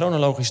een beetje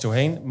chronologisch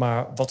doorheen.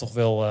 Maar wat toch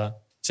wel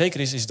zeker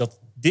is dat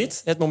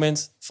dit het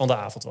moment van de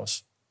avond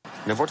was.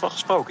 Er wordt wel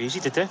gesproken, je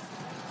ziet het hè?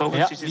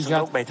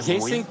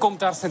 Geesink komt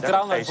daar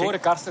centraal naar voren,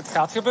 Karsten. Het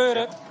gaat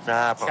gebeuren.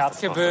 Het gaat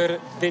gebeuren.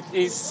 Dit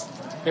is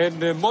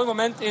een mooi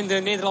moment in de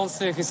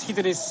Nederlandse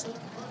geschiedenis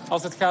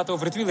als het gaat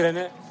over het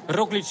wielrennen.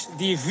 Roglic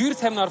die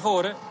vuurt hem naar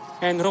voren.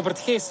 En Robert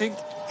Geesink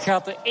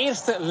gaat de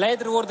eerste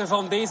leider worden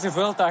van deze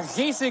Vuelta.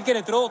 Geesink in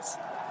het rood.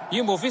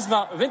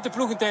 Jumbo-Visma wint de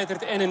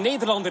ploegentijdrit en een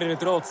Nederlander in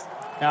het rood.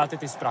 Ja,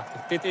 dit is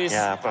prachtig. Dit is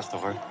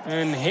prachtig hoor.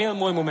 Een heel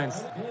mooi moment.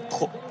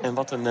 Goh, en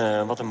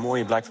wat een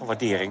mooie blijk van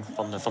waardering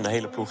van de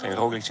hele ploeg. En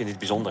Roglic in dit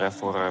bijzonder hè,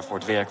 voor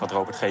het werk wat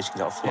Robert Geesink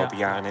de afgelopen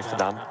jaren heeft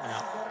gedaan.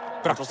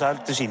 Het was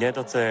duidelijk te zien hè,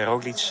 dat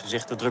Roglic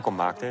zich er druk om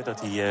maakte. Hè,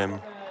 dat hij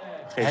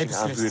Geesink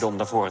aanvuurde om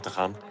naar voren te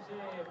gaan.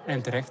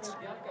 En terecht.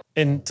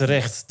 En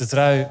terecht de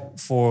trui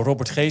voor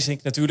Robert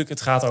Geesink natuurlijk.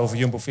 Het gaat over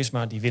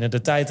Jumbo-Visma. Die winnen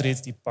de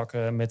tijdrit. Die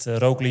pakken met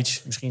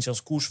Roglic misschien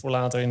zelfs koers voor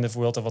later in de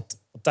Vuelta wat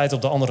tijd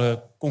op de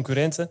andere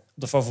concurrenten, op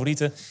de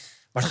favorieten.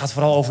 Maar het gaat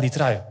vooral over die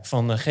trui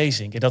van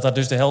Geesink. En dat daar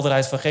dus de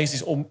helderheid van geest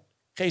is om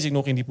Geesink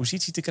nog in die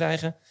positie te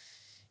krijgen.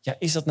 Ja,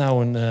 is dat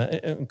nou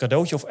een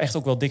cadeautje of echt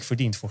ook wel dik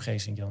verdiend voor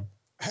Geesink, Jan?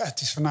 Ja,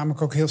 het is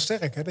voornamelijk ook heel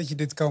sterk hè, dat je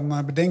dit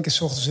kan bedenken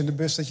 's ochtends in de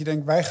bus. Dat je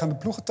denkt, wij gaan de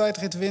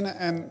ploegentijdrit winnen.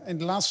 En in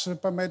de laatste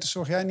paar meter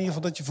zorg jij in ieder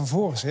geval dat je van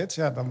voren zit.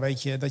 Ja, dan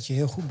weet je dat je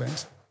heel goed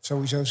bent.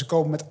 Sowieso, ze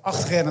komen met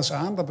 8 renners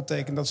aan. Dat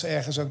betekent dat ze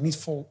ergens ook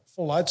niet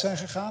voluit zijn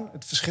gegaan.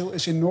 Het verschil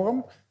is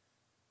enorm.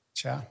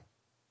 Tja.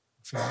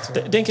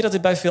 Denk je dat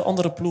dit bij veel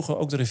andere ploegen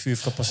ook de revue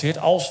heeft gepasseerd?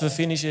 Als we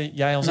finishen,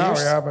 jij als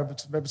eerst? Ja, we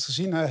hebben het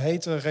gezien.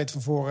 Heter reed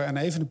van voren en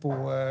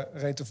Evenepoel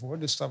reed ervoor.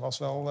 Dus daar was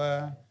wel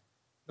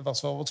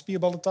wat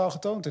spierballentaal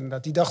getoond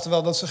inderdaad. Die dachten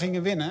wel dat ze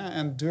gingen winnen.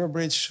 En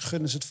Durbridge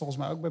gunnen ze het volgens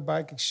mij ook bij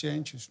Bike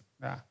Exchange. Dus,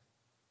 ja.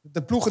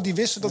 De ploegen die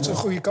wisten dat ze een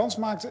goede kans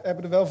maakten,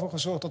 hebben er wel voor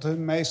gezorgd dat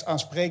hun meest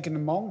aansprekende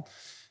man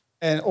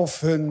of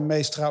hun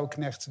meest trouwe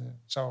knecht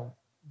zou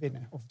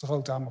winnen. Of het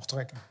rood aan mocht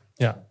trekken.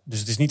 Ja, dus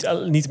het is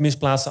niet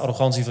misplaatste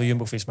arrogantie van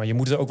Jumbo-Visma. Je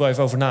moet er ook wel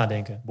even over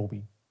nadenken,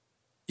 Bobby.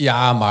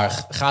 Ja,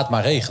 maar ga het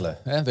maar regelen.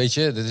 Hè? Weet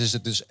je,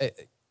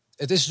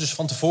 het is dus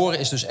van tevoren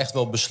is dus echt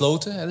wel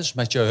besloten. Hè? Dus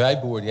Mathieu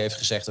Wijboer die heeft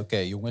gezegd, oké,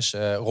 jongens,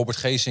 Robert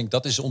Geesink,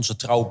 dat is onze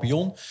trouwe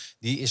pion.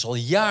 Die is al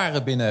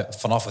jaren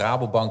vanaf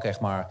Rabobank echt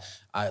maar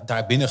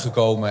daar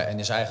binnengekomen en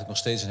is eigenlijk nog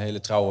steeds een hele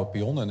trouwe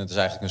pion. En het is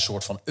eigenlijk een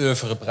soort van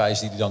oeuvreprijs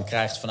die hij dan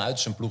krijgt vanuit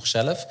zijn ploeg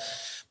zelf.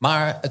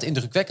 Maar het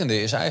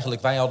indrukwekkende is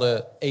eigenlijk, wij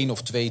hadden 1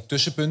 of 2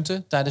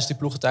 tussenpunten tijdens die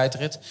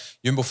ploegentijdrit.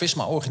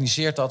 Jumbo-Visma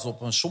organiseert dat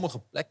op sommige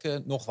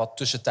plekken nog wat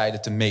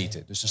tussentijden te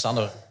meten. Dus dan staan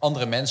er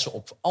andere mensen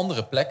op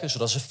andere plekken,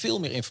 zodat ze veel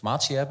meer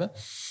informatie hebben.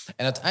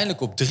 En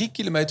uiteindelijk op 3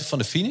 kilometer van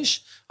de finish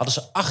hadden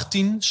ze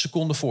 18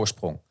 seconden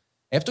voorsprong. En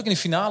je hebt het ook in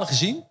de finale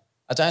gezien.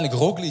 Uiteindelijk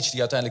Roglic, die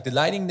uiteindelijk de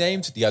leiding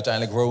neemt. Die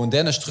uiteindelijk Rowan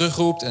Dennis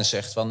terugroept en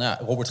zegt van, ja,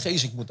 Robert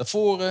Geesink moet naar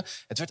voren.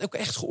 Het werd ook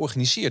echt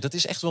georganiseerd. Dat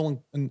is echt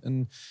wel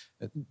een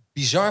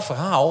bizar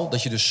verhaal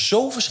dat je dus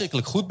zo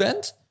verschrikkelijk goed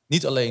bent.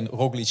 Niet alleen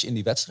Roglic in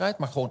die wedstrijd,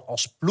 maar gewoon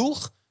als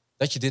ploeg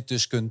dat je dit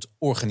dus kunt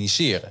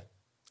organiseren.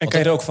 En kan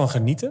je er ook van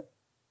genieten?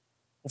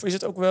 Of is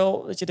het ook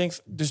wel dat je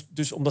denkt,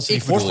 dus omdat ze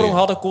die voorsprong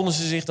hadden, konden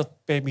ze zich dat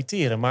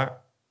permitteren?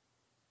 Maar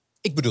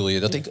ik bedoel je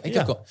dat ik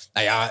heb,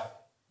 nou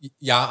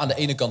ja, aan de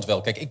ene kant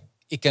wel. Kijk,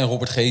 ik ken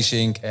Robert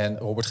Geesink en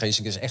Robert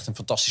Geesink is echt een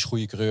fantastisch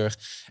goede coureur.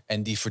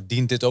 En die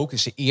verdient dit ook. Het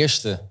is zijn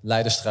eerste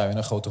leiderstrui in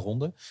een grote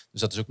ronde.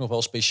 Dus dat is ook nog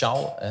wel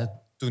speciaal.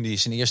 Toen hij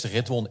zijn eerste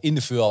rit won in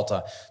de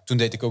Vuelta, toen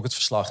deed ik ook het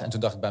verslag. En toen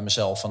dacht ik bij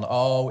mezelf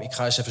van, ik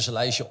ga eens even zijn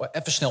lijstje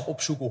even snel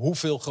opzoeken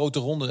hoeveel grote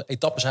ronde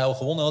etappes hij al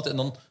gewonnen had. En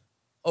dan,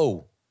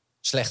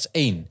 slechts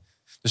 1.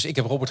 Dus ik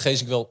heb Robert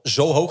Geesink wel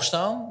zo hoog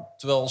staan.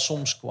 Terwijl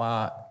soms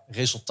qua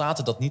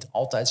resultaten dat niet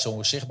altijd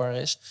zo zichtbaar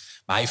is.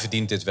 Maar hij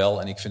verdient dit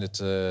wel en ik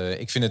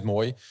vind het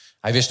mooi.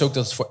 Hij wist ook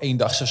dat het voor 1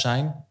 dag zou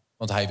zijn.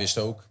 Want hij wist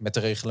ook met de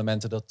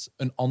reglementen dat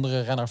een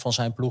andere renner van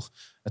zijn ploeg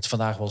het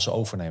vandaag wel zou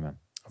overnemen.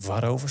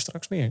 Waarover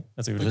straks meer,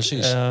 natuurlijk.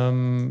 Precies.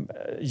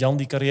 Jan,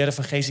 die carrière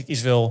van Geesink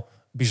is wel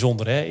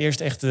bijzonder. Hè?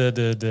 Eerst echt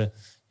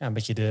een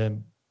beetje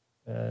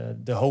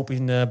de hoop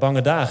in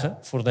bange dagen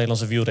voor het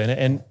Nederlandse wielrennen.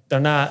 En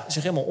daarna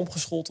zich helemaal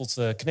omgeschoold tot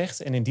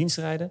knecht en in dienst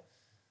rijden.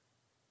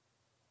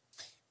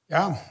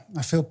 Ja,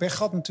 veel pech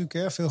gehad natuurlijk.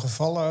 Hè. Veel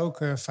gevallen ook.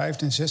 5e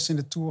en 6e in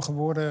de Tour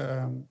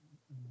geworden.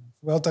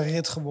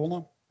 Vuelta-rit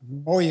gewonnen.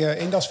 Mooie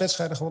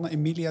eendagswedstrijden gewonnen.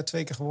 Emilia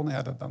 2 keer gewonnen.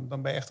 Ja,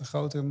 dan ben je echt een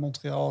grote.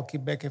 Montreal,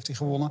 Quebec heeft hij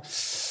gewonnen.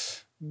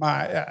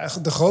 Maar ja,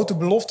 de grote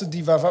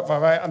belofte waar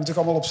wij natuurlijk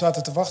allemaal op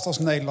zaten te wachten als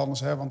Nederlanders.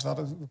 Hè, want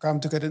we kwamen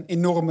natuurlijk uit een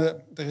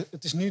enorme...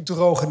 Het is nu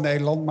droog in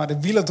Nederland, maar de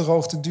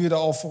wielerdroogte duurde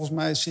al volgens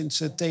mij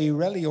sinds TU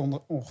Rally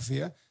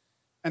ongeveer.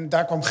 En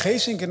daar kwam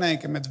Geesink in één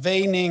keer met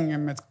Wening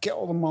en met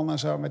Kelderman en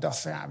zo. En we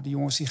dachten van, die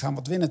jongens die gaan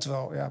wat winnen.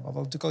 Terwijl we hadden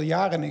natuurlijk al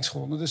jaren niks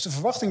gewonnen. Dus de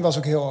verwachting was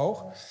ook heel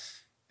hoog.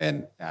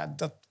 En ja,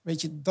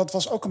 dat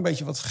was ook een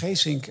beetje wat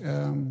Geesink...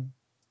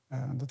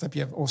 dat heb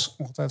je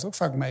ongetwijfeld ook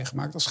vaak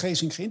meegemaakt. Als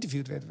Geesink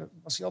geïnterviewd werd,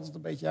 was hij altijd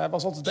een beetje... hij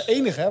was altijd de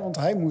enige, hè, want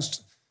hij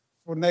moest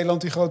voor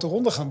Nederland die grote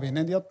ronde gaan winnen.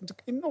 En die had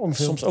natuurlijk enorm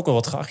veel... Soms ook wel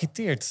wat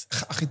geagiteerd.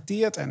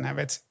 Geagiteerd en hij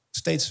werd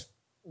steeds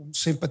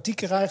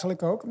sympathieker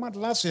eigenlijk ook. Maar de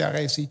laatste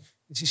jaren is hij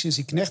sinds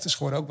hij knecht is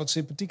geworden ook wat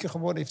sympathieker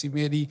geworden. Heeft hij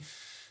meer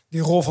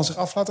die rol van zich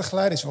af laten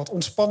glijden. Is wat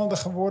ontspannender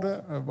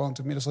geworden. Woont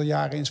inmiddels al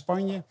jaren in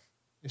Spanje.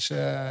 Is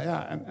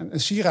een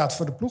sieraad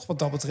voor de ploeg wat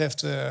dat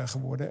betreft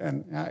geworden.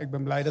 En ja, ik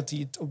ben blij dat hij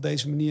het op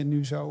deze manier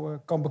nu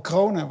zo kan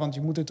bekronen. Want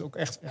je moet het ook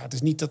echt... Ja, het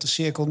is niet dat de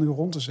cirkel nu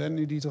rond is, hè,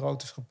 nu die het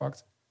rood heeft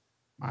gepakt.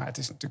 Maar het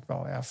is natuurlijk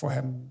wel voor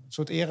hem een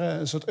soort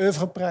een soort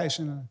oeuvreprijs.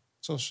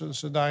 Zoals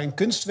ze daar in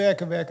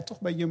kunstwerken werken, toch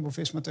bij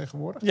Jumbo-Visma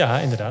tegenwoordig. Ja,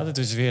 inderdaad. Het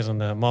is weer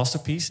een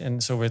masterpiece.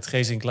 En zo werd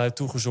Geesink luid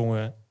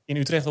toegezongen in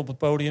Utrecht op het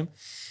podium.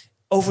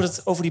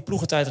 Over die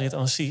ploegentijdrit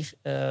aan zich.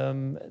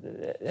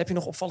 Heb je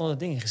nog opvallende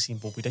dingen gezien,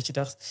 Bobby? Dat je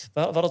dacht,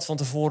 we hadden het van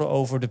tevoren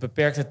over de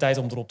beperkte tijd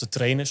om erop te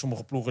trainen.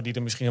 Sommige ploegen die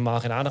er misschien helemaal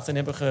geen aandacht in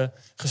hebben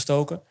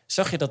gestoken.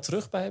 Zag je dat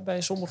terug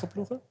bij sommige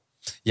ploegen?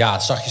 Ja,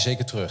 dat zag je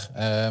zeker terug.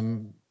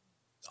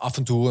 Af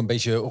en toe een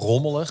beetje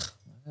rommelig.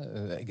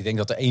 Ik denk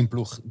dat er 1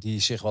 ploeg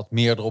die zich wat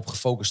meer erop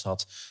gefocust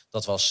had.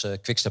 Dat was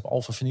Quickstep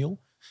Alpha Vinyl.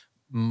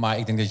 Maar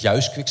ik denk dat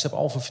juist Quickstep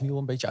Alpha Vinyl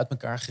een beetje uit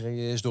elkaar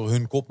gereden is door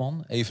hun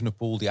kopman.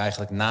 Evenepoel, die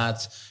eigenlijk na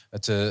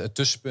het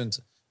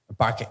tussenpunt een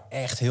paar keer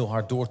echt heel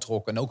hard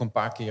doortrok. En ook een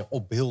paar keer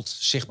op beeld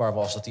zichtbaar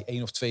was dat hij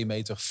 1 of 2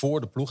 meter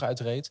voor de ploeg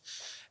uitreed.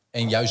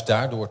 En juist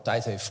daardoor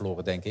tijd heeft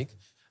verloren, denk ik.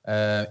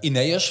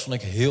 Ineos vond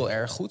ik heel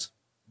erg goed.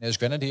 Ineos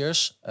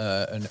Grenadiers.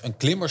 Een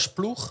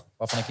klimmersploeg,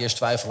 waarvan ik eerst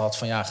twijfel had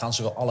van gaan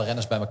ze wel alle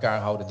renners bij elkaar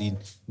houden die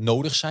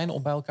nodig zijn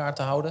om bij elkaar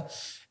te houden.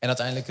 En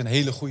uiteindelijk een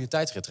hele goede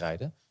tijdrit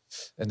rijden.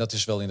 En dat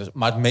is wel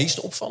maar het meest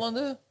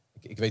opvallende,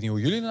 ik weet niet hoe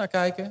jullie naar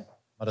kijken,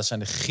 maar dat zijn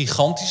de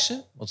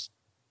gigantische, want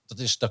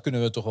dat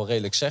kunnen we toch wel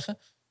redelijk zeggen,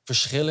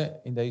 verschillen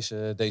in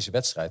deze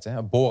wedstrijd.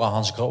 Hè. Bora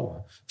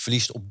Hansgrohe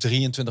verliest op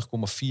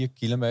 23,4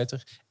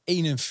 kilometer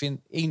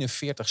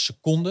 41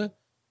 seconden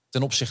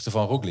ten opzichte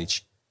van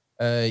Roglic.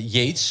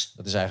 Yates,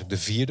 dat is eigenlijk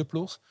de vierde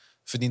ploeg,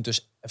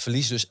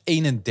 verliest dus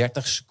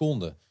 31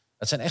 seconden.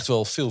 Dat zijn echt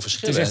wel veel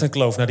verschillen. Het is echt een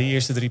kloof naar die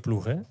eerste 3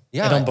 ploegen. Hè?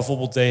 Ja, en dan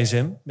bijvoorbeeld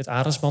DSM met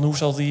Arendsman. Hoe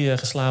zal die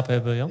geslapen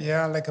hebben, Jan?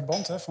 Ja, lekker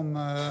band hè,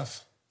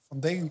 van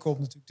Degenkolb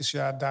natuurlijk. Dus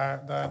ja,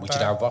 daar moet je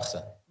daarop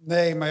wachten?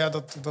 Nee, maar ja,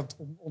 dat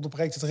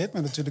onderbreekt het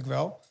ritme natuurlijk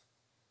wel.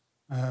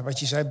 Wat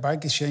je zei,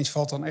 Bike Exchange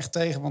valt dan echt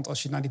tegen. Want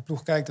als je naar die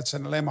ploeg kijkt, dat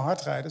zijn alleen maar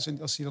hardrijders.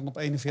 En als die dan op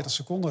 41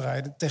 seconden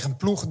rijden tegen een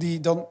ploeg die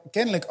dan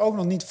kennelijk ook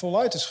nog niet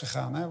voluit is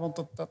gegaan. Hè? Want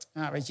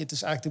weet je, het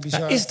is eigenlijk te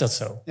bizar. Ja, is dat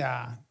zo?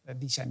 Ja,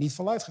 die zijn niet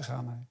voluit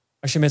gegaan. Nee.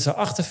 Als je met z'n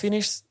achter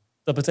finisht,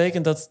 dat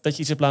betekent dat je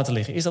iets hebt laten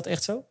liggen. Is dat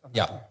echt zo?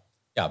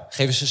 Ja,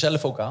 geven ze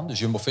zelf ook aan. Dus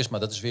Jumbo-Visma,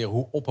 dat is weer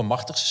hoe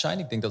oppermachtig ze zijn.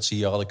 Ik denk dat ze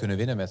hier hadden kunnen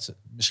winnen met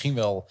misschien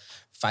wel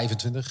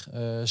 25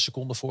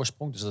 seconden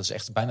voorsprong. Dus dat is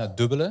echt bijna het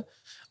dubbele.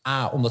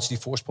 A, omdat ze die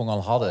voorsprong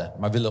al hadden,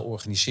 maar willen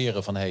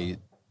organiseren van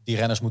die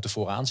renners moeten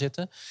vooraan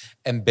zitten.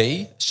 En B,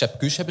 Sepp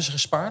Kuss hebben ze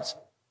gespaard.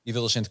 Die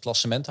wilden ze in het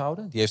klassement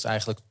houden. Die heeft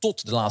eigenlijk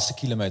tot de laatste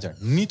kilometer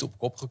niet op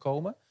kop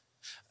gekomen.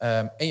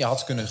 En je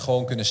had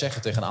gewoon kunnen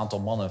zeggen tegen een aantal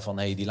mannen van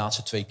die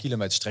laatste 2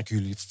 kilometer trekken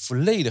jullie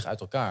volledig uit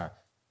elkaar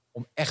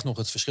om echt nog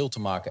het verschil te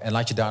maken en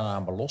laat je daarna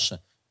aan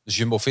belossen. Dus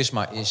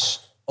Jumbo-Visma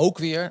is ook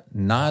weer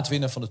na het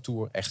winnen van de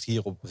Tour echt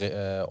hier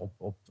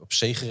op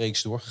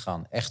zegenreeks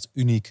doorgegaan. Echt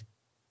uniek.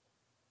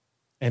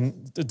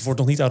 En het wordt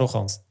nog niet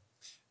arrogant.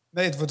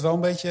 Nee, het wordt wel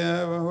een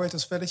beetje, hoe heet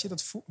dat spelletje?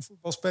 Dat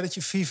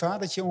voetbalspelletje FIFA,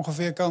 dat je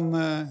ongeveer kan...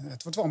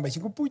 het wordt wel een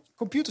beetje een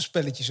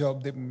computerspelletje zo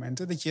op dit moment.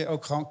 Hè? Dat je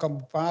ook gewoon kan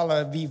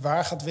bepalen wie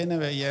waar gaat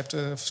winnen. Je hebt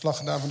verslag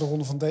gedaan van de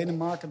Ronde van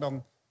Denemarken.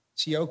 Dan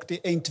zie je ook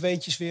de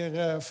 1-2'tjes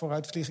weer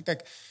vooruit vliegen.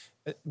 Kijk,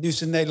 nu is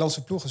de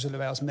Nederlandse ploegen, zullen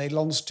wij als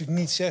Nederlanders natuurlijk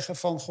niet zeggen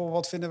van... Goh,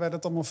 wat vinden wij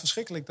dat allemaal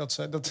verschrikkelijk dat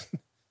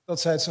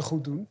zij het zo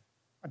goed doen.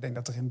 Maar ik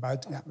denk dat er in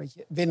buiten... Ja, weet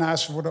je,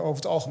 winnaars worden over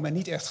het algemeen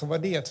niet echt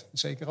gewaardeerd.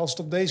 Zeker als het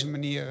op deze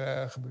manier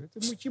gebeurt.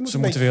 Ze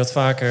moeten weer wat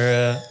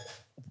vaker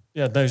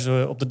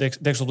deksel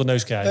op de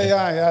neus krijgen.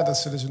 Ja, dat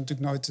zullen ze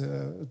natuurlijk nooit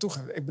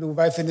toegeven. Ik bedoel,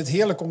 wij vinden het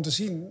heerlijk om te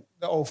zien,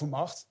 de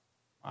overmacht.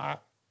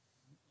 Maar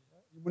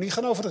je moet niet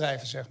gaan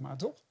overdrijven, zeg maar,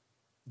 toch?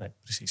 Nee,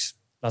 precies.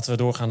 Laten we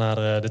doorgaan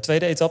naar de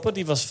tweede etappe.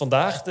 Die was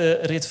vandaag de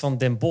rit van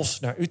Den Bosch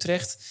naar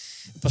Utrecht.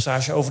 De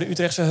passage over de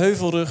Utrechtse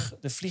Heuvelrug,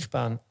 de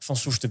vliegbaan van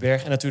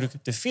Soesterberg en natuurlijk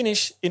de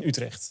finish in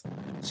Utrecht.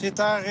 Zit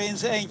daar in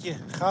zijn eentje.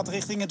 Gaat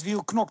richting het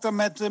wiel, knokt dan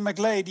met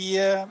McLeay. Die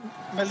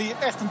Merlier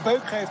echt een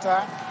beuk geeft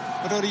daar.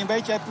 Waardoor hij een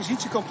beetje uit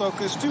positie komt. Ook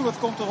Stuart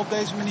komt er op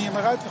deze manier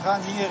maar uit. We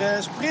gaan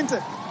hier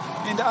sprinten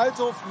in de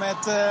Uithof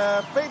met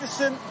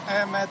Pedersen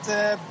en met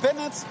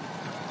Bennett.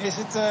 Is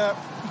het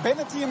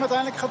Bennett die hem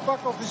uiteindelijk gaat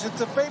pakken? Of is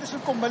het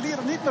Pedersen? Komt Merlier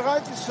er niet meer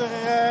uit? Is er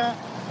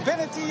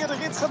Bennett die de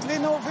rit gaat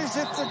winnen? Of is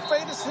het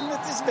Pedersen?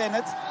 Het is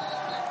Bennett.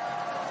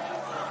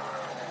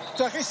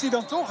 Daar is hij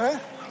dan toch, hè?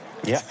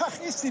 Ja. Daar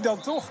is hij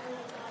dan toch.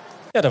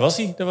 Ja, daar was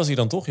hij. Daar was hij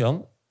dan toch,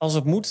 Jan. Als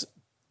het moet,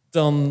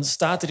 dan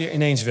staat hij er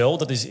ineens wel.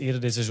 Dat is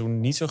eerder dit seizoen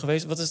niet zo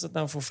geweest. Wat is dat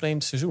nou voor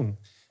vreemd seizoen?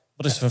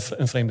 Wat is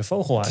een vreemde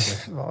vogel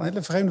eigenlijk? Wel een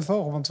hele vreemde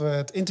vogel. Want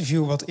het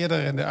interview wat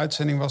eerder in de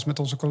uitzending was met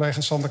onze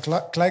collega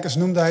Sander Kleikers...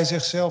 noemde hij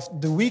zichzelf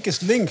de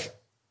weakest link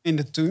in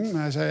het team.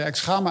 Hij zei, ik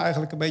schaam me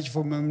eigenlijk een beetje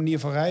voor mijn manier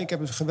van rijden. Ik heb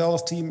een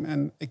geweldig team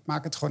en ik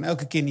maak het gewoon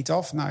elke keer niet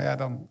af. Nou ja,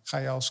 dan ga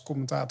je als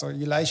commentator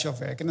je lijstje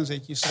afwerken. En dan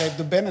zet je streep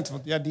door Bennett.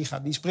 Want ja, die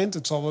gaat niet sprinten.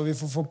 Het zal wel weer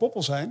voor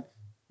Poppel zijn.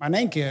 Maar in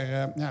één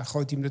keer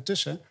gooit hij hem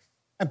ertussen.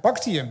 En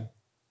pakt hij hem.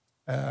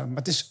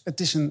 Maar het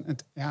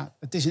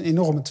is een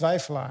enorme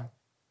twijfelaar.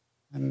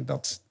 En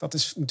dat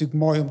is natuurlijk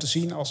mooi om te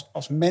zien.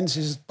 Als mens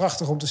is het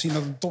prachtig om te zien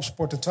dat een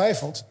topsporter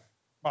twijfelt.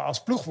 Maar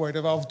als ploeg word je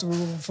er wel af en toe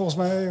volgens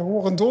mij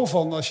horend dol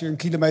van. Als je een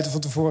kilometer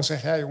van tevoren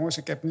zegt... ja jongens,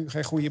 ik heb nu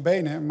geen goede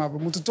benen, maar we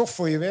moeten toch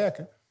voor je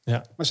werken.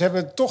 Ja. Maar ze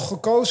hebben toch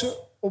gekozen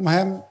om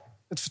hem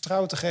het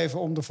vertrouwen te geven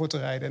om ervoor te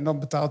rijden. En dan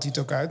betaalt hij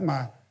het ook uit.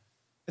 Maar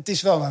het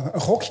is wel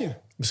een gokje.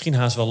 Misschien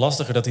haast wel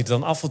lastiger dat hij het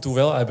dan af en toe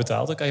wel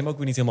uitbetaalt. Dan kan je hem ook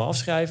weer niet helemaal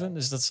afschrijven.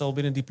 Dus dat zal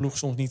binnen die ploeg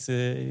soms niet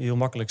heel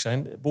makkelijk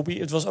zijn. Bobby,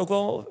 het was ook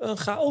wel een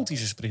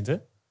chaotische sprint, hè?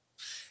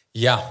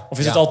 Ja. Of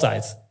is het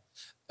altijd?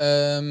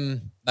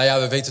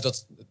 We weten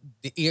dat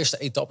de eerste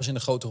etappes in de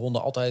grote ronde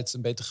altijd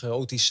een beetje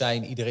chaotisch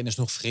zijn. Iedereen is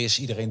nog fris,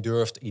 iedereen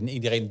durft.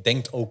 Iedereen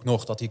denkt ook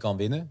nog dat hij kan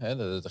winnen.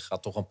 Er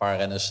gaat toch een paar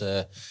renners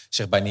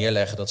zich bij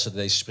neerleggen dat ze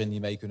deze sprint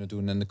niet mee kunnen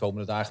doen. En de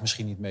komende dagen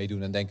misschien niet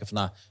meedoen. En denken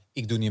van,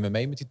 ik doe niet meer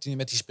mee met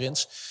die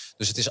sprints.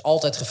 Dus het is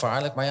altijd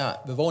gevaarlijk. Maar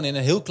ja, we wonen in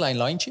een heel klein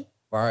landje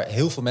waar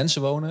heel veel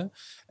mensen wonen.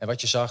 En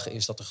wat je zag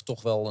is dat er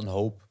toch wel een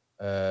hoop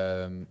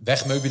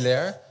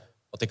wegmeubilair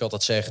wat ik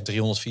altijd zeg,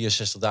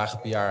 364 dagen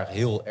per jaar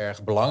heel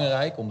erg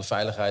belangrijk om de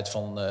veiligheid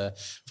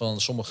van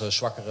sommige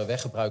zwakkere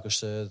weggebruikers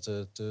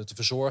te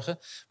verzorgen.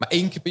 Maar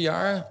 1 keer per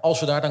jaar, als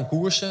we daar dan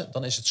koersen,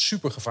 dan is het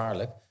super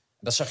gevaarlijk.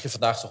 En dat zag je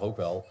vandaag toch ook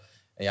wel.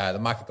 En ja,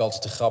 dan maak ik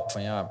altijd de grap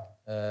van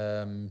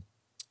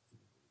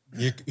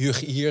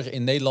hier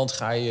in Nederland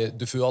ga je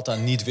de Vuelta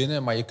niet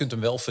winnen, maar je kunt hem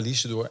wel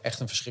verliezen door echt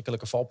een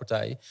verschrikkelijke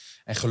valpartij.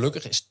 En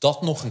gelukkig is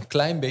dat nog een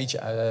klein beetje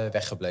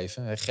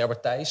weggebleven.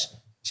 Gerbert Thijs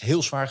is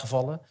heel zwaar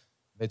gevallen.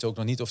 We weten ook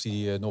nog niet of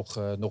hij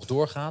nog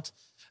doorgaat.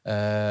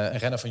 Een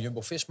renner van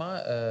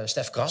Jumbo-Visma,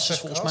 Stef Kras, is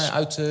volgens mij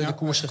uit de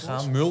koers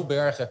gegaan.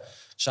 Mulbergen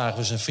zagen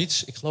we zijn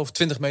fiets, ik geloof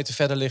 20 meter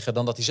verder liggen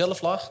dan dat hij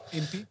zelf lag.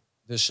 Impie.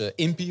 Dus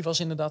Impie was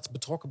inderdaad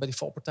betrokken bij die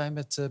valpartij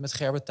met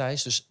Gerbert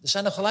Thijs. Dus er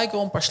zijn er gelijk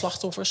wel een paar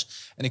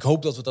slachtoffers. En ik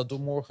hoop dat we dat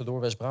morgen door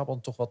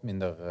West-Brabant toch wat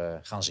minder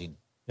gaan zien.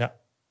 Ja,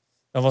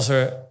 dan was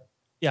er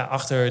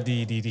achter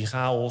die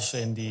chaos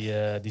en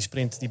die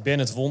sprint die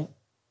Bennett won,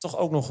 toch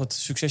ook nog het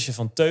succesje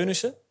van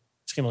Teunissen.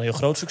 Misschien wel een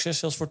heel groot succes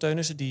zelfs voor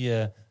Teunissen,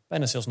 die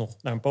bijna zelfs nog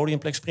naar een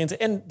podiumplek sprinten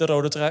en de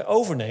rode trui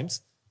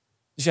overneemt.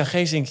 Dus ja,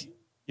 Geesink,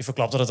 je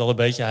verklapte dat al een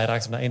beetje. Hij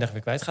raakt hem na 1 dag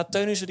weer kwijt. Gaat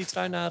Teunissen die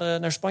trui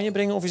naar Spanje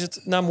brengen of is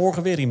het na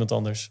morgen weer iemand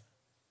anders?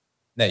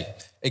 Nee,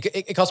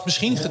 ik had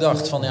misschien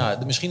gedacht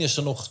van misschien is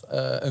er nog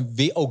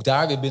ook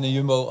daar weer binnen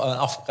Jumbo een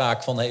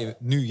afspraak van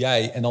nu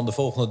jij en dan de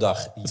volgende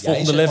dag jij. Het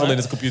volgende level in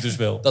het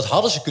computerspel. Dat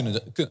hadden ze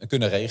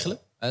kunnen regelen.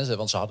 Hè,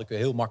 want ze hadden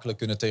heel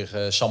makkelijk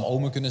tegen Sam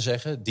Omen kunnen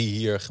zeggen, die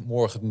hier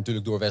morgen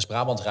natuurlijk door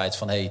West-Brabant rijdt,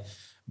 van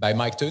bij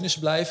Mike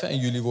Teunissen blijven en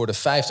jullie worden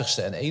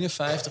 50ste en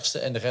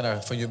 51ste. En de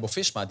renner van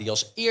Jumbo-Visma, die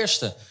als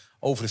eerste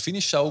over de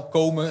finish zou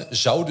komen,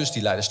 zou dus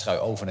die leiderstrui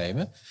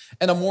overnemen.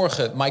 En dan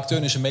morgen Mike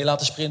Teunissen mee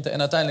laten sprinten en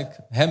uiteindelijk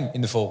hem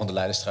in de volgende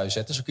leiderstrui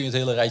zetten. Zo kun je het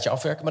hele rijtje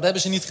afwerken. Maar dat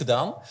hebben ze niet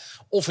gedaan.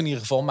 Of in ieder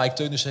geval, Mike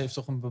Teunissen heeft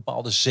toch een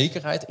bepaalde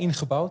zekerheid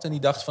ingebouwd. En die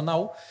dacht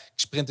van ik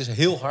sprint dus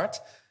heel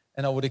hard.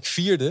 En dan word ik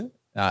 4e.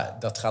 Ja,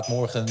 dat gaat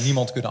morgen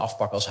niemand kunnen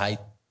afpakken als hij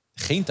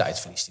geen tijd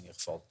verliest in ieder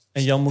geval.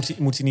 En Jan,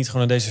 moet hij niet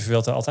gewoon aan deze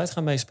Vuelta altijd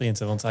gaan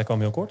meesprinten? Want hij kwam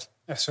heel kort.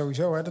 Ja,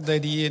 sowieso. Hè. Dat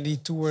deed hij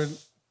die Tour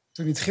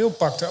toen hij het geel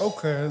pakte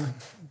ook.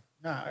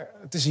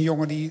 Het is een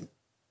jongen die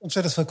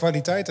ontzettend veel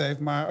kwaliteit heeft,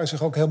 maar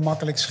zich ook heel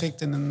makkelijk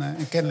schikt in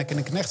kennelijk in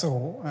een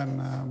knechtenrol.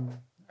 En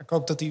ik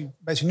hoop dat hij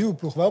bij zijn nieuwe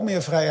ploeg wel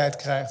meer vrijheid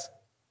krijgt.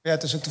 Ja,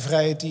 het is ook de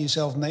vrijheid die je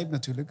zelf neemt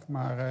natuurlijk.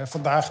 Maar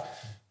vandaag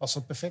was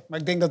dat perfect. Maar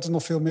ik denk dat er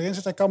nog veel meer in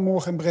zit. Hij kan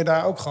morgen in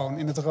Breda ook gewoon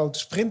in het rode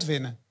sprint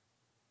winnen.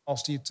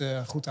 Als hij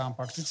het goed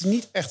aanpakt. Het is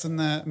niet echt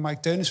een Mike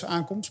Teunissen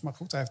aankomst. Maar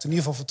goed, hij heeft in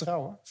ieder geval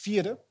vertrouwen.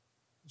 4e.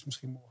 Dus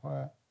misschien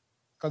morgen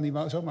kan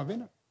hij zomaar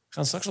winnen. We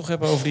gaan het straks nog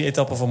hebben over die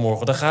etappe van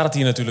morgen. Daar gaat het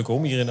hier natuurlijk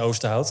om, hier in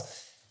Oosterhout.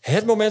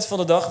 Het moment van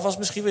de dag was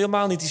misschien wel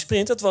helemaal niet die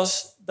sprint. Het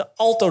was de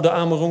Alto de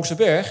Amerongse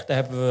Berg. Daar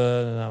hebben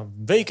we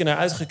weken naar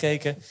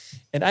uitgekeken.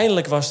 En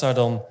eindelijk was daar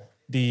dan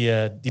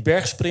die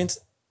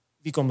bergsprint.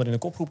 Wie kwam er in de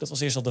kopgroep? Dat was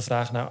eerst al de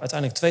vraag. Nou,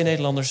 uiteindelijk 2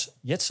 Nederlanders,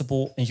 Jetse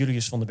Bol en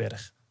Julius van den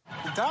Berg.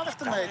 Daar ligt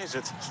de meet. Is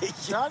het?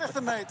 Daar ligt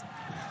de meet.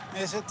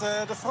 Is het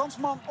de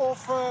Fransman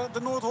of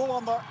de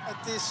Noord-Hollander?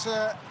 Het is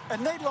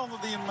een Nederlander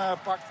die hem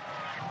pakt.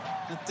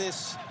 Het is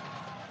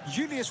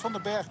Julius van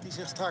den Berg die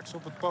zich straks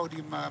op het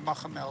podium mag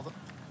gaan melden.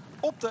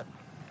 Op de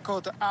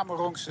Côte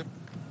Amerongse.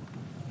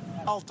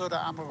 Alto de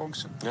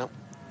Amerongse. Ja.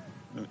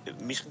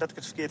 Misschien dat ik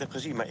het verkeerd heb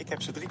gezien, maar ik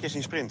heb ze 3 keer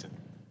zien sprinten.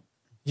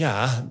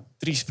 Ja,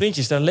 3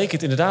 sprintjes, daar leek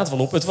het inderdaad wel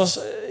op. Het was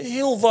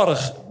heel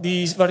warrig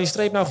waar die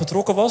streep nou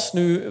getrokken was.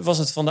 Nu was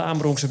het van de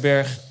Amerongse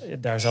Berg.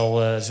 Daar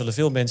zullen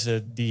veel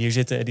mensen die hier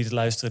zitten en die het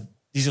luisteren,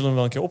 die zullen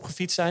wel een keer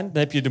opgefietst zijn.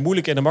 Dan heb je de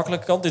moeilijke en de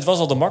makkelijke kant. Dit was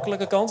al de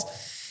makkelijke kant.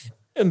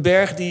 Een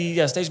berg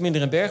die steeds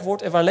minder een berg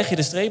wordt. En waar leg je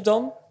de streep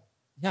dan?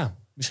 Ja,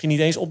 misschien niet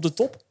eens op de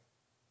top.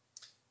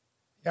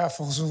 Ja,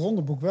 volgens een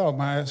rondeboek wel.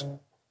 Maar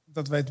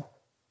dat weet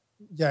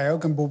jij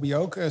ook en Bobby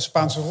ook.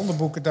 Spaanse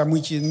rondeboeken, daar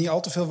moet je niet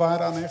al te veel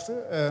waarde aan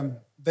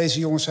hechten. Deze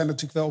jongens zijn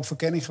natuurlijk wel op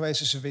verkenning geweest.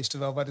 Dus ze wisten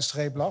wel waar de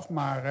streep lag.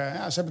 Maar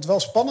ze hebben het wel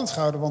spannend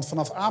gehouden. Want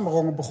vanaf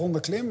Amerongen begon de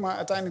klim. Maar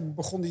uiteindelijk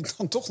begon die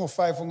dan toch nog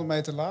 500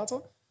 meter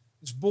later.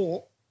 Dus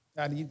Bol,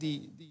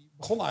 die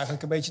begon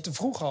eigenlijk een beetje te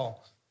vroeg al.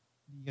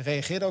 Die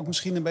reageerde ook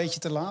misschien een beetje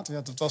te laat.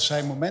 Ja, dat was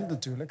zijn moment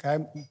natuurlijk.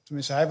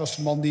 Hij was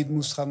de man die het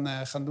moest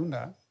gaan doen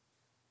daar.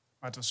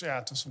 Maar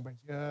het was een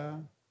beetje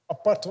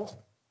apart, toch?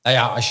 Nou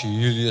ja, als je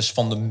Julius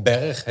van den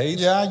Berg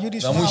heet,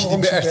 dan moet je die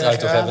berg eruit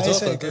toch hebben, toch?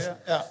 Zeker,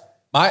 ja.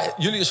 Maar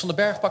Julius van den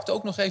Berg pakte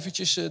ook nog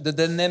eventjes de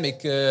Dynamic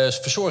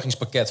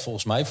verzorgingspakket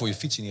volgens mij, voor je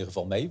fiets in ieder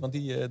geval mee. Want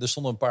er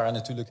stonden een paar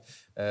natuurlijk.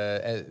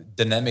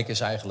 Dynamic is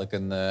eigenlijk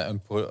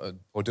een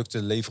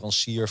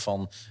productenleverancier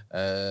van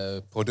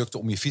producten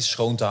om je fiets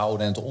schoon te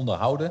houden en te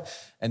onderhouden.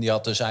 En die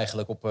had dus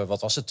eigenlijk op,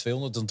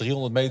 200,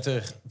 300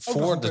 meter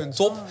voor de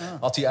top,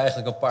 had hij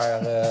eigenlijk een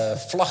paar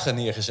vlaggen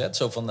neergezet.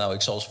 Zo van,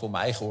 ik zal eens voor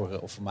mijn eigen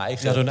oren of voor mijn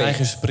eigen... Ja, door een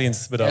eigen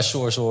sprint bedacht.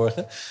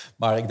 Zorgen.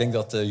 Maar ik denk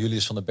dat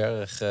Julius van den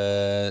Berg...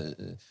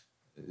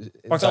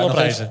 Pakt alle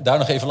prijzen. Daar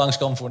nog even langs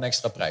kan voor een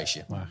extra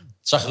prijsje. Maar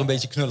het zag er een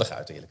beetje knullig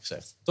uit, eerlijk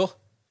gezegd. Toch?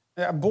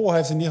 Ja, Bol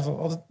heeft in ieder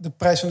geval de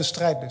prijs van de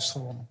strijdlust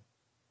gewonnen.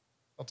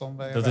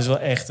 Dat is wel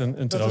echt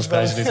een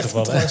troostprijs in dit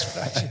geval.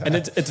 En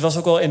het was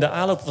ook al in de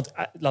aanloop... Want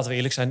laten we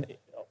eerlijk zijn,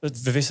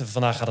 we wisten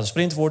vandaag gaat het een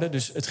sprint worden.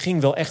 Dus het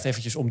ging wel echt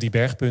eventjes om die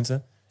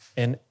bergpunten.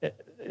 En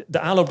de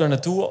aanloop daar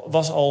naartoe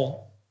was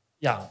al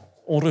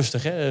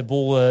onrustig. Hè?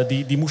 Bol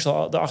die moest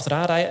al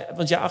erachteraan rijden.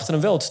 Want achter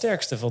hem wel het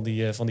sterkste van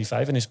die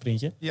 5 in een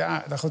sprintje.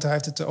 Ja, nou goed, hij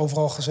heeft het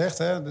overal gezegd.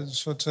 Hè?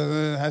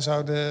 Hij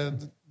zou de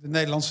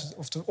Nederlandse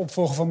of de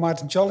opvolger van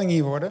Maarten Tjalling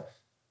hier worden.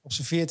 Op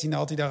zijn 14e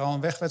had hij daar al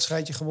een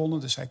wegwedstrijdje gewonnen.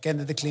 Dus hij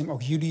kende de klim.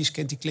 Ook Julius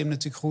kent die klim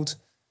natuurlijk goed.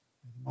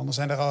 Die mannen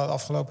zijn er al de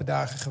afgelopen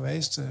dagen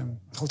geweest.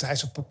 Goed, hij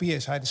is op papier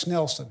is hij de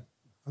snelste.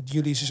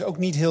 Julius is ook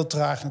niet heel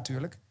traag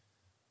natuurlijk.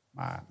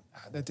 Maar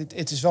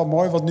het is wel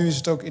mooi, want nu is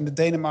het ook in de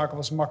Denemarken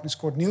was Magnus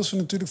Kort Nielsen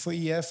natuurlijk voor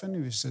IF. En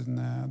nu is het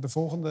de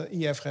volgende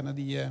IF-renner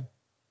die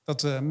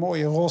dat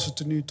mooie roze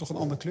tenue toch een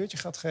ander kleurtje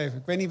gaat geven.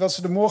 Ik weet niet wat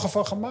ze er morgen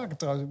van gaan maken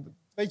trouwens. Dat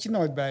weet je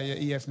nooit bij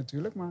IF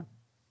natuurlijk, maar...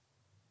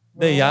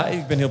 Nee,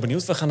 ik ben heel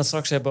benieuwd. We gaan het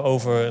straks hebben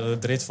over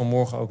de rit van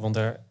morgen ook, want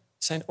er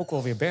zijn ook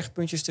wel weer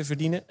bergpuntjes te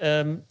verdienen.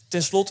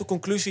 Ten slotte,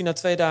 conclusie na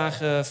 2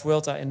 dagen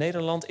Vuelta in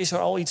Nederland. Is er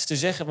al iets te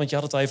zeggen? Want je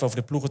had het al even over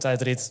de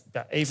ploegentijdrit.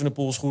 Ja,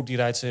 Evenepoel is goed, die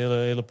rijdt zijn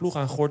hele ploeg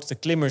aan gort. De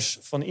klimmers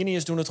van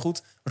Ineos doen het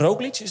goed.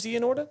 Roglic, is die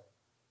in orde?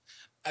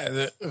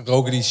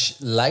 Roglic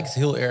lijkt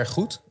heel erg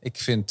goed. Ik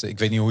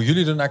weet niet hoe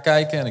jullie er naar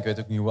kijken en ik weet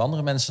ook niet hoe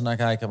andere mensen naar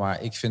kijken,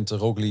 maar ik vind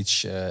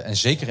Roglic, en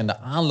zeker in de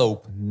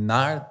aanloop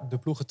naar de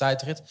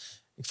ploegentijdrit,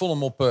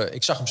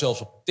 ik zag hem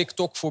zelfs op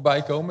TikTok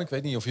voorbij komen. Ik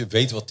weet niet of je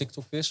weet wat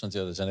TikTok is. Want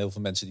er zijn heel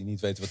veel mensen die niet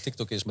weten wat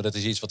TikTok is. Maar dat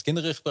is iets wat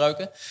kinderen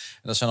gebruiken.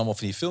 En dat zijn allemaal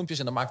van die filmpjes.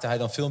 En dan maakte hij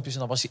dan filmpjes. En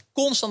dan was hij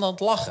constant aan het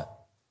lachen.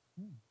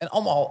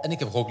 En ik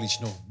heb Roglic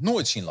nog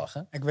nooit zien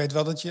lachen. Ik weet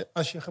wel dat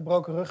als je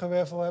gebroken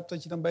ruggenwervel hebt,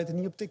 dat je dan beter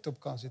niet op TikTok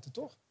kan zitten,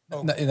 toch?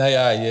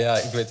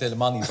 Ik weet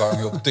helemaal niet waarom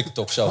je op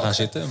TikTok zou gaan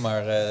zitten.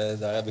 Maar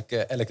daar heb ik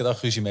elke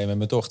dag ruzie mee met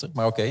mijn dochter.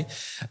 Maar oké.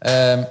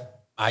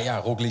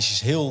 Roglic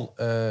is heel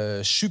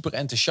super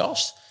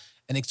enthousiast.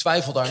 En ik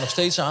twijfel daar nog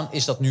steeds aan.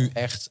 Is dat nu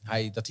echt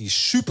dat hij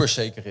super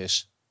zeker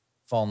is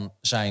van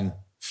zijn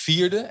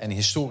 4e en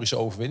historische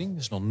overwinning?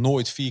 Dus nog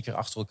nooit 4 keer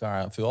achter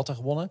elkaar een Vuelta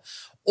gewonnen.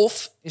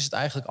 Of is het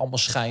eigenlijk allemaal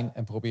schijn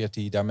en probeert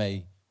hij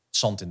daarmee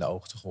zand in de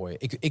ogen te gooien?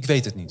 Ik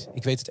weet het niet.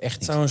 Ik weet het echt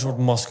niet. Het zou een soort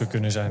masker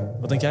kunnen zijn.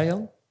 Wat denk jij,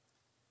 Jan?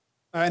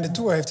 Nou, in de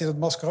Tour heeft hij dat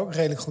masker ook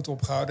redelijk goed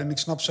opgehouden. En ik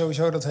snap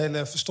sowieso dat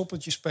hele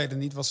verstoppertje spelen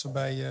niet, wat ze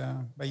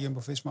bij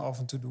Jumbo-Visma af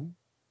en toe doen.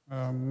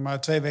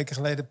 Maar 2 weken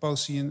geleden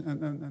postte hij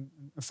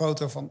een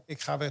foto van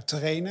ik ga weer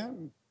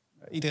trainen.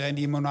 Iedereen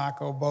die in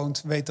Monaco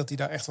woont weet dat hij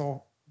daar echt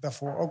wel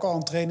daarvoor ook al aan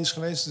het trainen is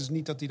geweest. Dus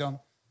niet dat hij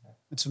dan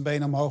met zijn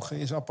benen omhoog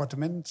in zijn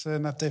appartement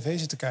naar tv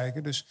zit te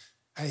kijken. Dus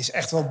hij is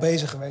echt wel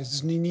bezig geweest.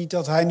 Dus niet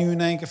dat hij nu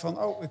in één keer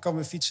van ik kan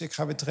weer fietsen, ik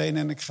ga weer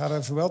trainen en ik ga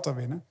de Vuelta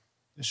winnen.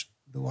 Dus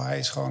hij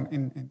is gewoon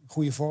in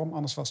goede vorm.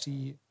 Anders was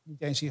hij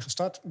niet eens hier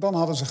gestart. Dan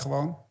hadden ze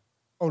gewoon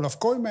Olaf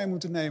Kooi mee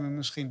moeten nemen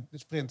misschien, de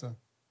sprinter.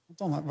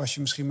 Want dan was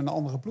je misschien met een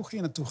andere ploeg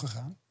hier naartoe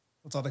gegaan.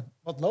 Dat had ik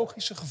wat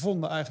logischer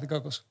gevonden eigenlijk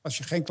ook. Als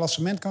je geen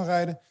klassement kan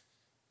rijden,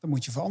 dan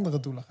moet je voor andere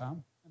doelen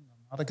gaan. En dan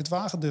had ik het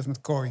wel gedurfd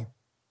met Kooi.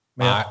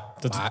 Maar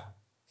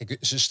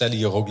ze stellen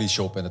hier Roglic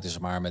op en dat is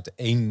maar met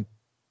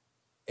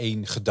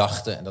één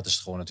gedachte. En dat is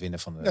gewoon het winnen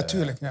van de... Ja,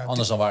 tuurlijk.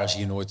 Anders dan waren ze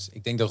hier nooit...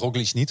 Ik denk dat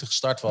Roglic niet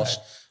gestart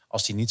was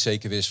als hij niet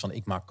zeker wist van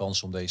ik maak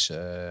kans om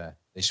deze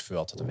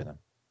Vuelta te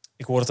winnen.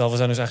 Ik hoor het al, we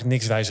zijn dus eigenlijk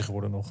niks wijzer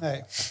geworden nog.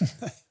 Nee.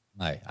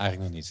 Nee, eigenlijk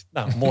nog niet.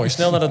 Nou, mooi.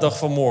 Snel naar de dag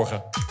van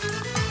morgen.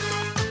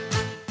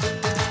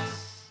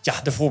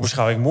 Ja, de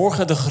voorbeschouwing.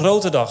 Morgen de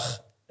grote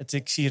dag.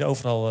 Ik zie hier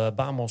overal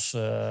Bamos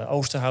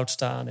Oosterhout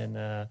staan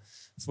en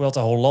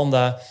Vuelta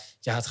Hollanda.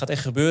 Ja, het gaat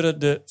echt gebeuren.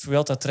 De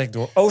Vuelta trekt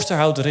door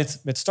Oosterhout, de rit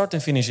met start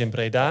en finish in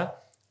Breda.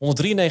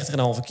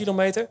 193,5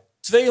 kilometer.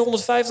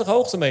 250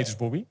 hoogtemeters,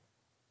 Bobby.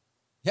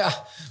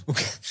 Ja.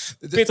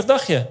 Pittig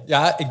dagje.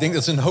 Ja, ik denk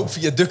dat ze een hoop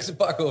viaducten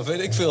pakken of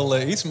weet ik veel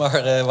iets.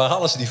 Maar waar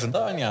halen ze die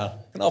vandaan? Ja,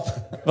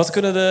 knap. Wat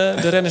kunnen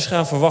de renners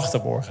gaan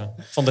verwachten morgen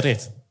van de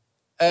rit?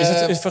 Is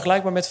het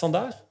vergelijkbaar met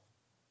vandaag?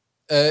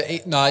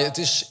 Het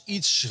is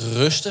iets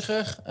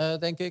rustiger,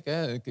 denk ik.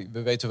 Hè.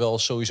 We weten wel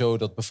sowieso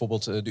dat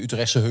bijvoorbeeld de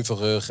Utrechtse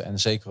Heuvelrug en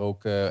zeker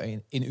ook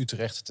in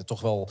Utrecht het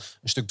toch wel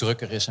een stuk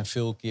drukker is en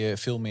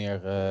veel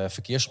meer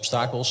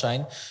verkeersobstakels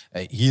zijn.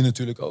 Hier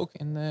natuurlijk ook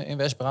in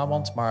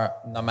West-Brabant, maar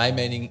naar mijn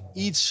mening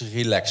iets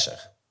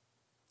relaxer.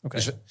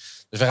 Okay. Dus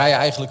we rijden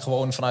eigenlijk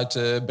gewoon vanuit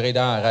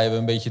Breda rijden we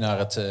een beetje naar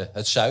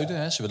het zuiden.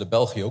 Hè. Ze willen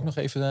België ook nog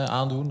even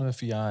aandoen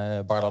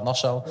via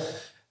Barla-Nassau.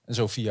 En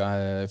zo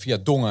via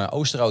Dongen,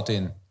 Oosterhout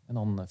in. En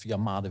dan via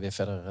Maden weer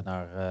verder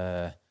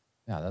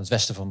naar het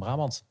westen van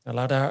Brabant. Nou,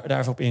 laten we daar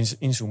even op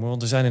inzoomen.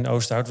 Want we zijn in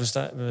Oosterhout.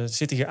 We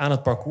zitten hier aan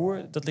het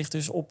parcours. Dat ligt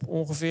dus op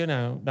ongeveer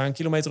naar een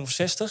kilometer of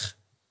 60.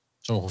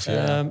 Zo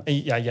ongeveer. En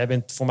jij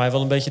bent voor mij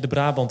wel een beetje de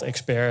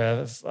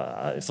Brabant-expert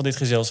van dit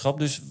gezelschap.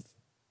 Dus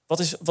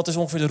wat is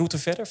ongeveer de route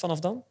verder vanaf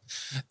dan?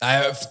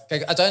 Nou ja,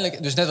 kijk,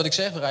 uiteindelijk, dus net wat ik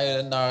zeg, we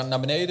rijden naar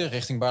beneden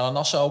richting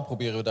Barla-Nassau.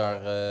 Proberen we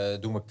daar,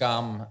 doen we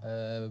Kaam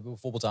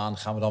bijvoorbeeld aan.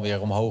 Gaan we dan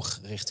weer omhoog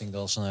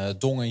richting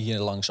Dongen, hier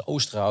langs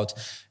Oosterhout.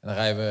 En dan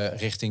rijden we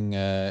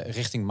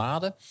richting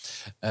Maden.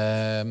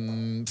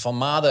 Van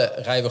Maden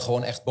rijden we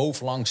gewoon echt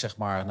bovenlangs, zeg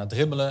maar, naar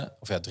Drimmelen.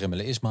 Of ja,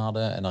 Drimmelen is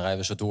Maden. En dan rijden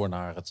we zo door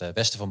naar het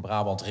westen van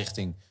Brabant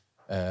richting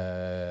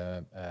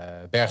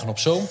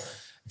Bergen-op-Zoom.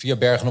 Via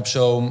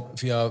Bergen-op-Zoom,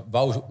 via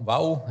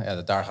Wouw.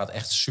 Ja, daar gaat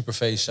echt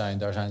superfeest zijn.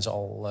 Daar zijn ze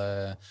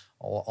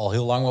al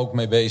heel lang ook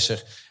mee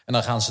bezig. En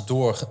dan gaan ze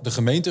door de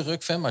gemeente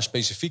Rukven, maar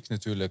specifiek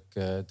natuurlijk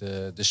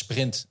de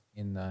sprint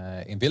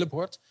in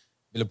Willebord.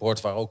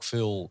 Willebord waar ook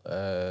veel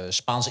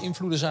Spaanse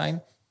invloeden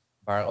zijn.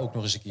 Waar ook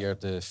nog eens een keer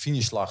de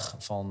finishlag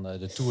van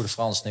de Tour de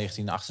France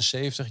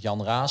 1978,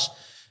 Jan Raas.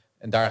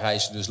 En daar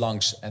reizen ze dus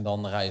langs en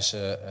dan reizen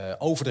ze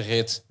over de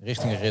rit,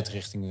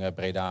 richting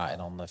Breda en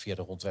dan via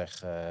de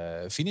rondweg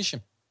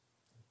finishen.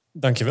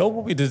 Dankjewel,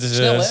 Bobby. Dit is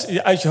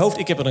uit je hoofd.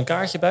 Ik heb er een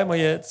kaartje bij, maar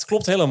het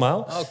klopt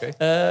helemaal.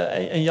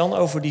 En Jan,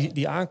 over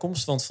die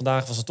aankomst, want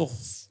vandaag was het toch,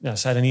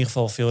 zeiden in ieder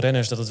geval veel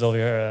renners dat het wel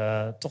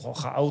weer toch al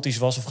chaotisch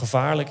was of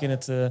gevaarlijk in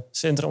het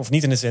centrum, of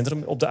niet in het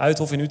centrum, op de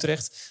Uithof in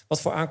Utrecht.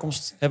 Wat voor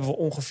aankomst hebben we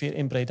ongeveer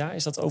in Breda?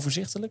 Is dat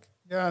overzichtelijk?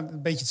 Ja,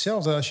 een beetje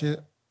hetzelfde. Als je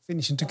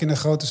finish natuurlijk in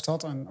een grote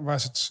stad en waar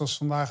ze het zoals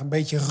vandaag een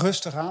beetje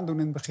rustig aan doen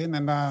in het begin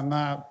en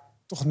daarna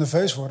toch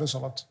nerveus worden,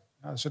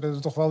 zullen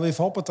er toch wel weer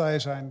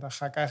valpartijen zijn. Daar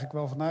ga ik eigenlijk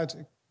wel vanuit.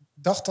 Ik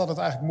dacht dat het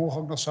eigenlijk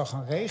morgen ook nog zou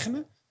gaan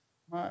regenen.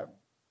 Maar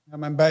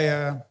mijn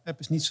bijen-app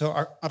is niet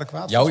zo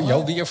adequaat.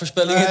 Jouw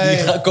weervoorspellingen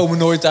die komen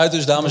nooit uit.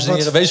 Dus dames en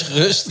heren, wees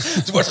gerust.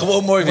 Het wordt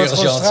gewoon mooi weer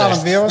als Jan het zegt.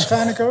 Stralend weer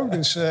waarschijnlijk ook.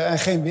 Dus, en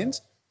geen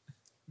wind.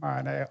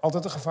 Maar nee,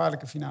 altijd een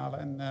gevaarlijke finale.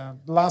 En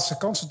de laatste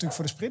kans natuurlijk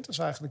voor de sprinters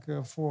eigenlijk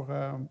voor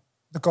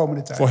de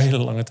komende tijd. Voor een hele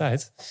lange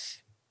tijd.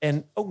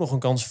 En ook nog een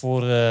kans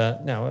voor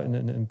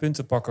een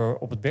puntenpakker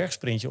op het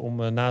bergsprintje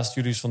om naast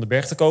Julius van den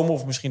Berg te komen.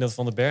 Of misschien dat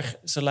Van den Berg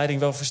zijn leiding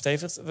wel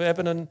verstevigt.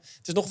 Het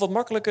is nog wat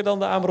makkelijker dan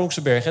de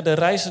Amerongse berg, hè? De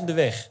reizende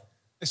weg.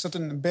 Is dat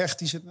een berg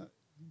die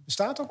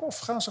bestaat ook? Of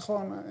gaan ze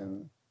gewoon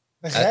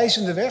de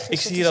reizende weg?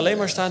 Ik zie hier alleen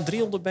maar staan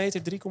 300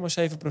 meter,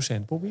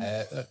 3,7%. Bobby?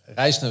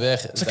 Reizende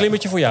weg. Dat is een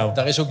klimmetje voor jou.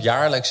 Daar is ook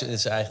jaarlijks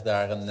is eigenlijk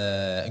daar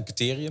een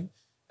criterium.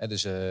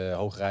 Dus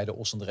Hoogrijden,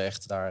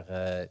 Ossendrecht.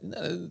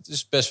 Het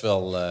is best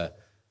wel...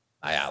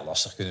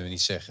 lastig kunnen we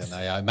niet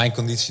zeggen. In mijn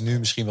conditie nu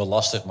misschien wel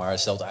lastig, maar het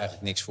stelt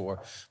eigenlijk niks voor.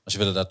 Maar ze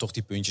willen daar toch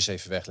die puntjes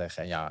even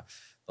wegleggen. En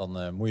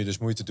dan moet je dus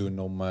moeite doen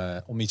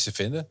om iets te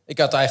vinden. Ik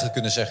had eigenlijk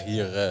kunnen zeggen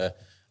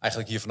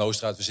hier van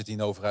Oosteruit, we zitten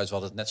hier in Overhuis, we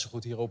hadden het net zo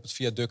goed hier op het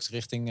viaduct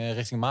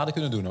richting Maden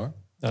kunnen doen, hoor.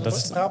 Nou, dat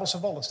is Brabantse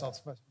Wal is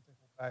dat?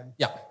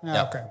 Ja.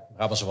 Okay.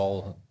 Brabantse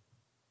Wal.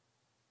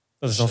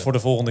 Dat is dan voor de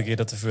volgende keer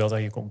dat de Vuelta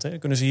hier komt. Hè?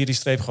 Kunnen ze hier die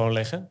streep gewoon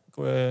leggen?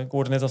 Ik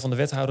hoorde net al van de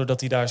wethouder dat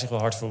hij daar zich wel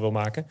hard voor wil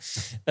maken.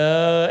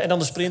 En dan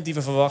de sprint die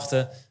we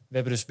verwachten. We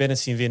hebben dus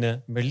Bennett zien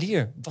winnen.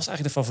 Merlier was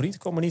eigenlijk de favoriet.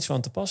 Kwam er niet zo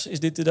aan te pas. Is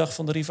dit de dag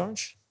van de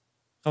revanche?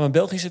 Gaan we een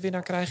Belgische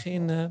winnaar krijgen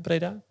in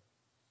Breda?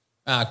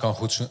 Ja, het kan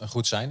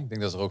goed zijn. Ik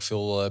denk dat er ook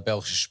veel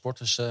Belgische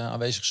sporters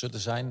aanwezig zullen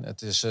zijn.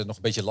 Het is nog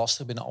een beetje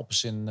lastig binnen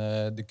Alpes in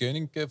de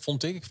Koning,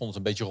 vond ik. Ik vond het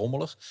een beetje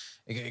rommelig.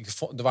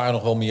 Er waren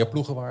nog wel meer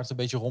ploegen waar het een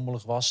beetje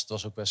rommelig was. Het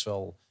was ook best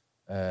wel...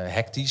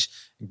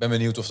 hectisch. Ik ben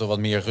benieuwd of er wat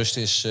meer rust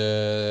is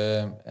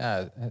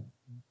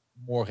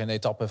morgen in de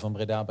etappe van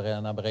Breda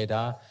naar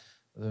Breda.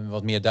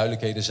 Wat meer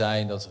duidelijkheden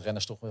zijn, dat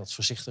renners toch wat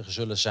voorzichtiger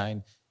zullen zijn.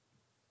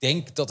 Ik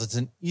denk dat het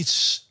een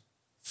iets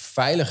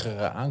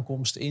veiligere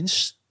aankomst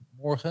is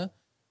morgen.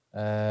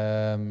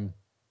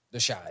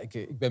 Dus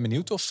ik ben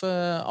benieuwd of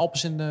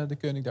Alpes in de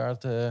Koning daar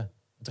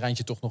het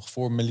rijntje toch nog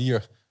voor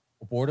Merlier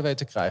op orde weet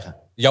te krijgen.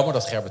 Jammer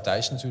dat Gerber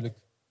Thijs natuurlijk...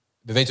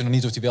 We weten nog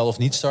niet of hij wel of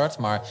niet start.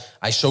 Maar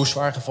hij is zo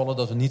zwaar gevallen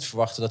dat we niet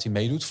verwachten dat hij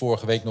meedoet.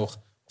 Vorige week nog,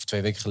 of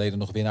 2 weken geleden,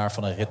 nog winnaar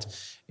van een rit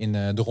in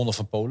de Ronde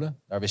van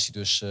Polen. Daar wist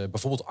hij dus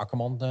bijvoorbeeld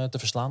Akkerman te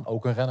verslaan.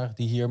 Ook een renner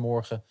die hier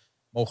morgen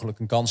mogelijk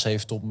een kans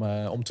heeft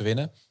om te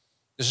winnen.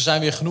 Dus er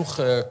zijn weer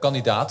genoeg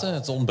kandidaten.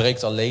 Het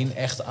ontbreekt alleen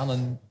echt aan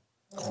een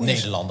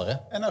Nederlander. Hè?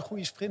 En een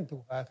goede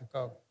sprintploeg eigenlijk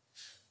ook.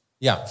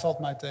 Ja. Valt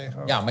mij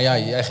tegen. Ook. Ja, maar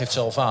jij geeft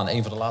zelf aan.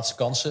 Een van de laatste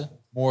kansen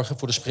morgen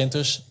voor de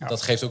sprinters. Ja.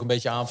 Dat geeft ook een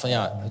beetje aan van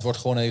het wordt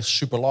gewoon even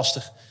super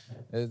lastig.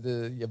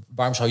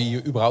 Waarom zou je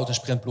hier überhaupt een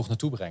sprintploeg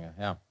naartoe brengen?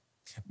 Ja.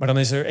 Maar dan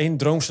is er 1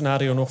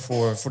 droomscenario nog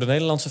voor de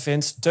Nederlandse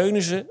fans.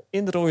 Teunissen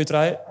in de rode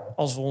trui.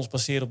 Als we ons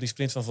baseren op die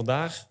sprint van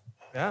vandaag.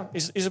 Ja,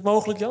 is het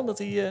mogelijk, Jan? Dat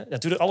hij,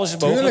 natuurlijk, alles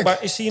is mogelijk.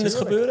 Maar is hij in het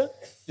gebeuren?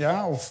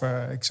 Ja, of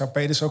ik zou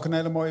Peders ook een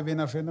hele mooie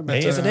winnaar vinden.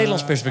 Nee, even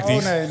Nederlands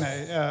perspectief.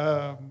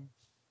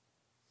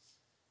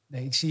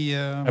 Nee, ik zie...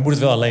 hij moet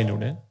het wel alleen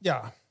doen, hè?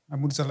 Ja, hij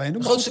moet het alleen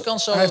doen. De grootste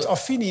kans zou... Hij heeft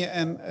Affini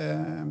en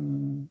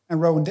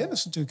Rowan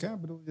Dennis natuurlijk. Hè?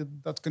 Ik bedoel,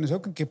 dat kunnen ze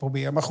ook een keer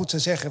proberen. Maar goed, ze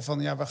zeggen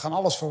van we gaan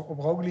alles op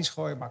Roglic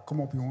gooien. Maar kom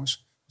op,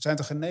 jongens. We zijn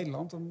toch in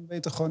Nederland? Dan weet je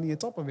toch gewoon die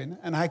etappe winnen.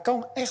 En hij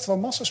kan echt wel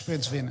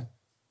massasprints winnen.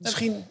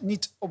 Misschien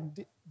niet op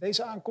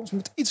deze aankomst.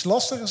 Moet iets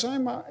lastiger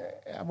zijn, maar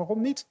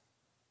waarom niet?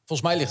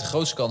 Volgens mij ligt de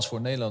grootste kans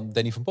voor Nederland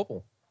Danny van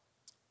Poppel.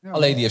 Ja.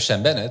 Alleen die heeft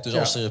Sam Bennett. Dus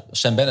als er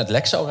Sam Bennett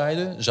lek zou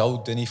rijden,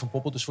 zou Danny van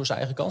Poppel dus voor zijn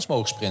eigen kans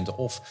mogen sprinten.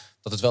 Of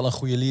dat het wel een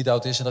goede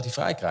lead-out is en dat hij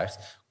vrij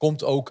krijgt.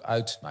 Komt ook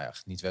uit,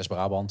 niet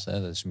West-Brabant.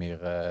 Dat is meer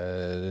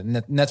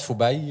net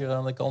voorbij hier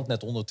aan de kant.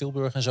 Net onder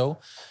Tilburg en zo.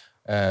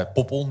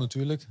 Poppel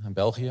natuurlijk, in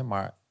België.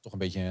 Maar toch een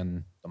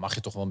beetje dan mag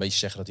je toch wel een beetje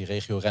zeggen dat hij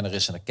regio-renner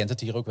is. En dan kent het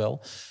hier ook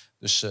wel.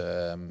 Dus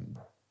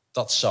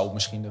dat zou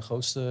misschien de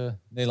grootste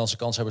Nederlandse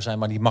kanshebber zijn.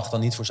 Maar die mag dan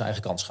niet voor zijn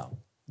eigen kans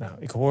gaan. Nou,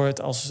 ik hoor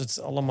het, als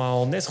het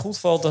allemaal net goed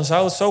valt, dan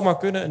zou het zomaar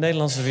kunnen. Een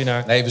Nederlandse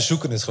winnaar. Nee, we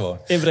zoeken het gewoon.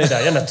 In Breda,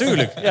 ja,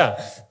 natuurlijk. Ja,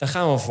 daar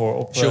gaan we voor.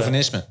 Op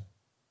chauvinisme.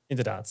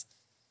 Inderdaad.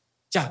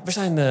 Ja, we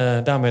zijn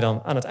daarmee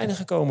dan aan het einde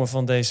gekomen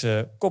van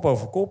deze Kop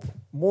over Kop.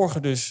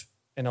 Morgen dus,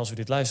 en als u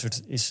dit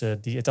luistert, is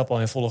die etappe al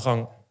in volle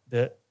gang.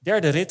 De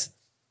derde rit.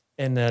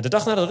 En de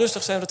dag na de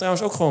rustdag zijn we er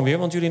trouwens ook gewoon weer.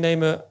 Want jullie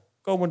nemen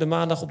komende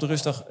maandag op de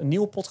rustdag een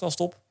nieuwe podcast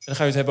op. En dan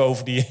ga je het hebben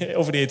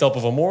over die etappe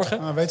van morgen.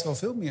 Maar we weten wel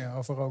veel meer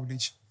over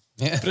Roglic.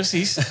 Ja.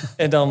 Precies.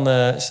 En dan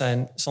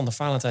zijn Sander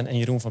Valentijn en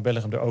Jeroen van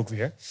Bellegem er ook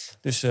weer.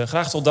 Dus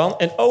graag tot dan.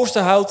 En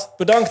Oosterhout,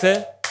 bedankt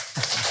hè.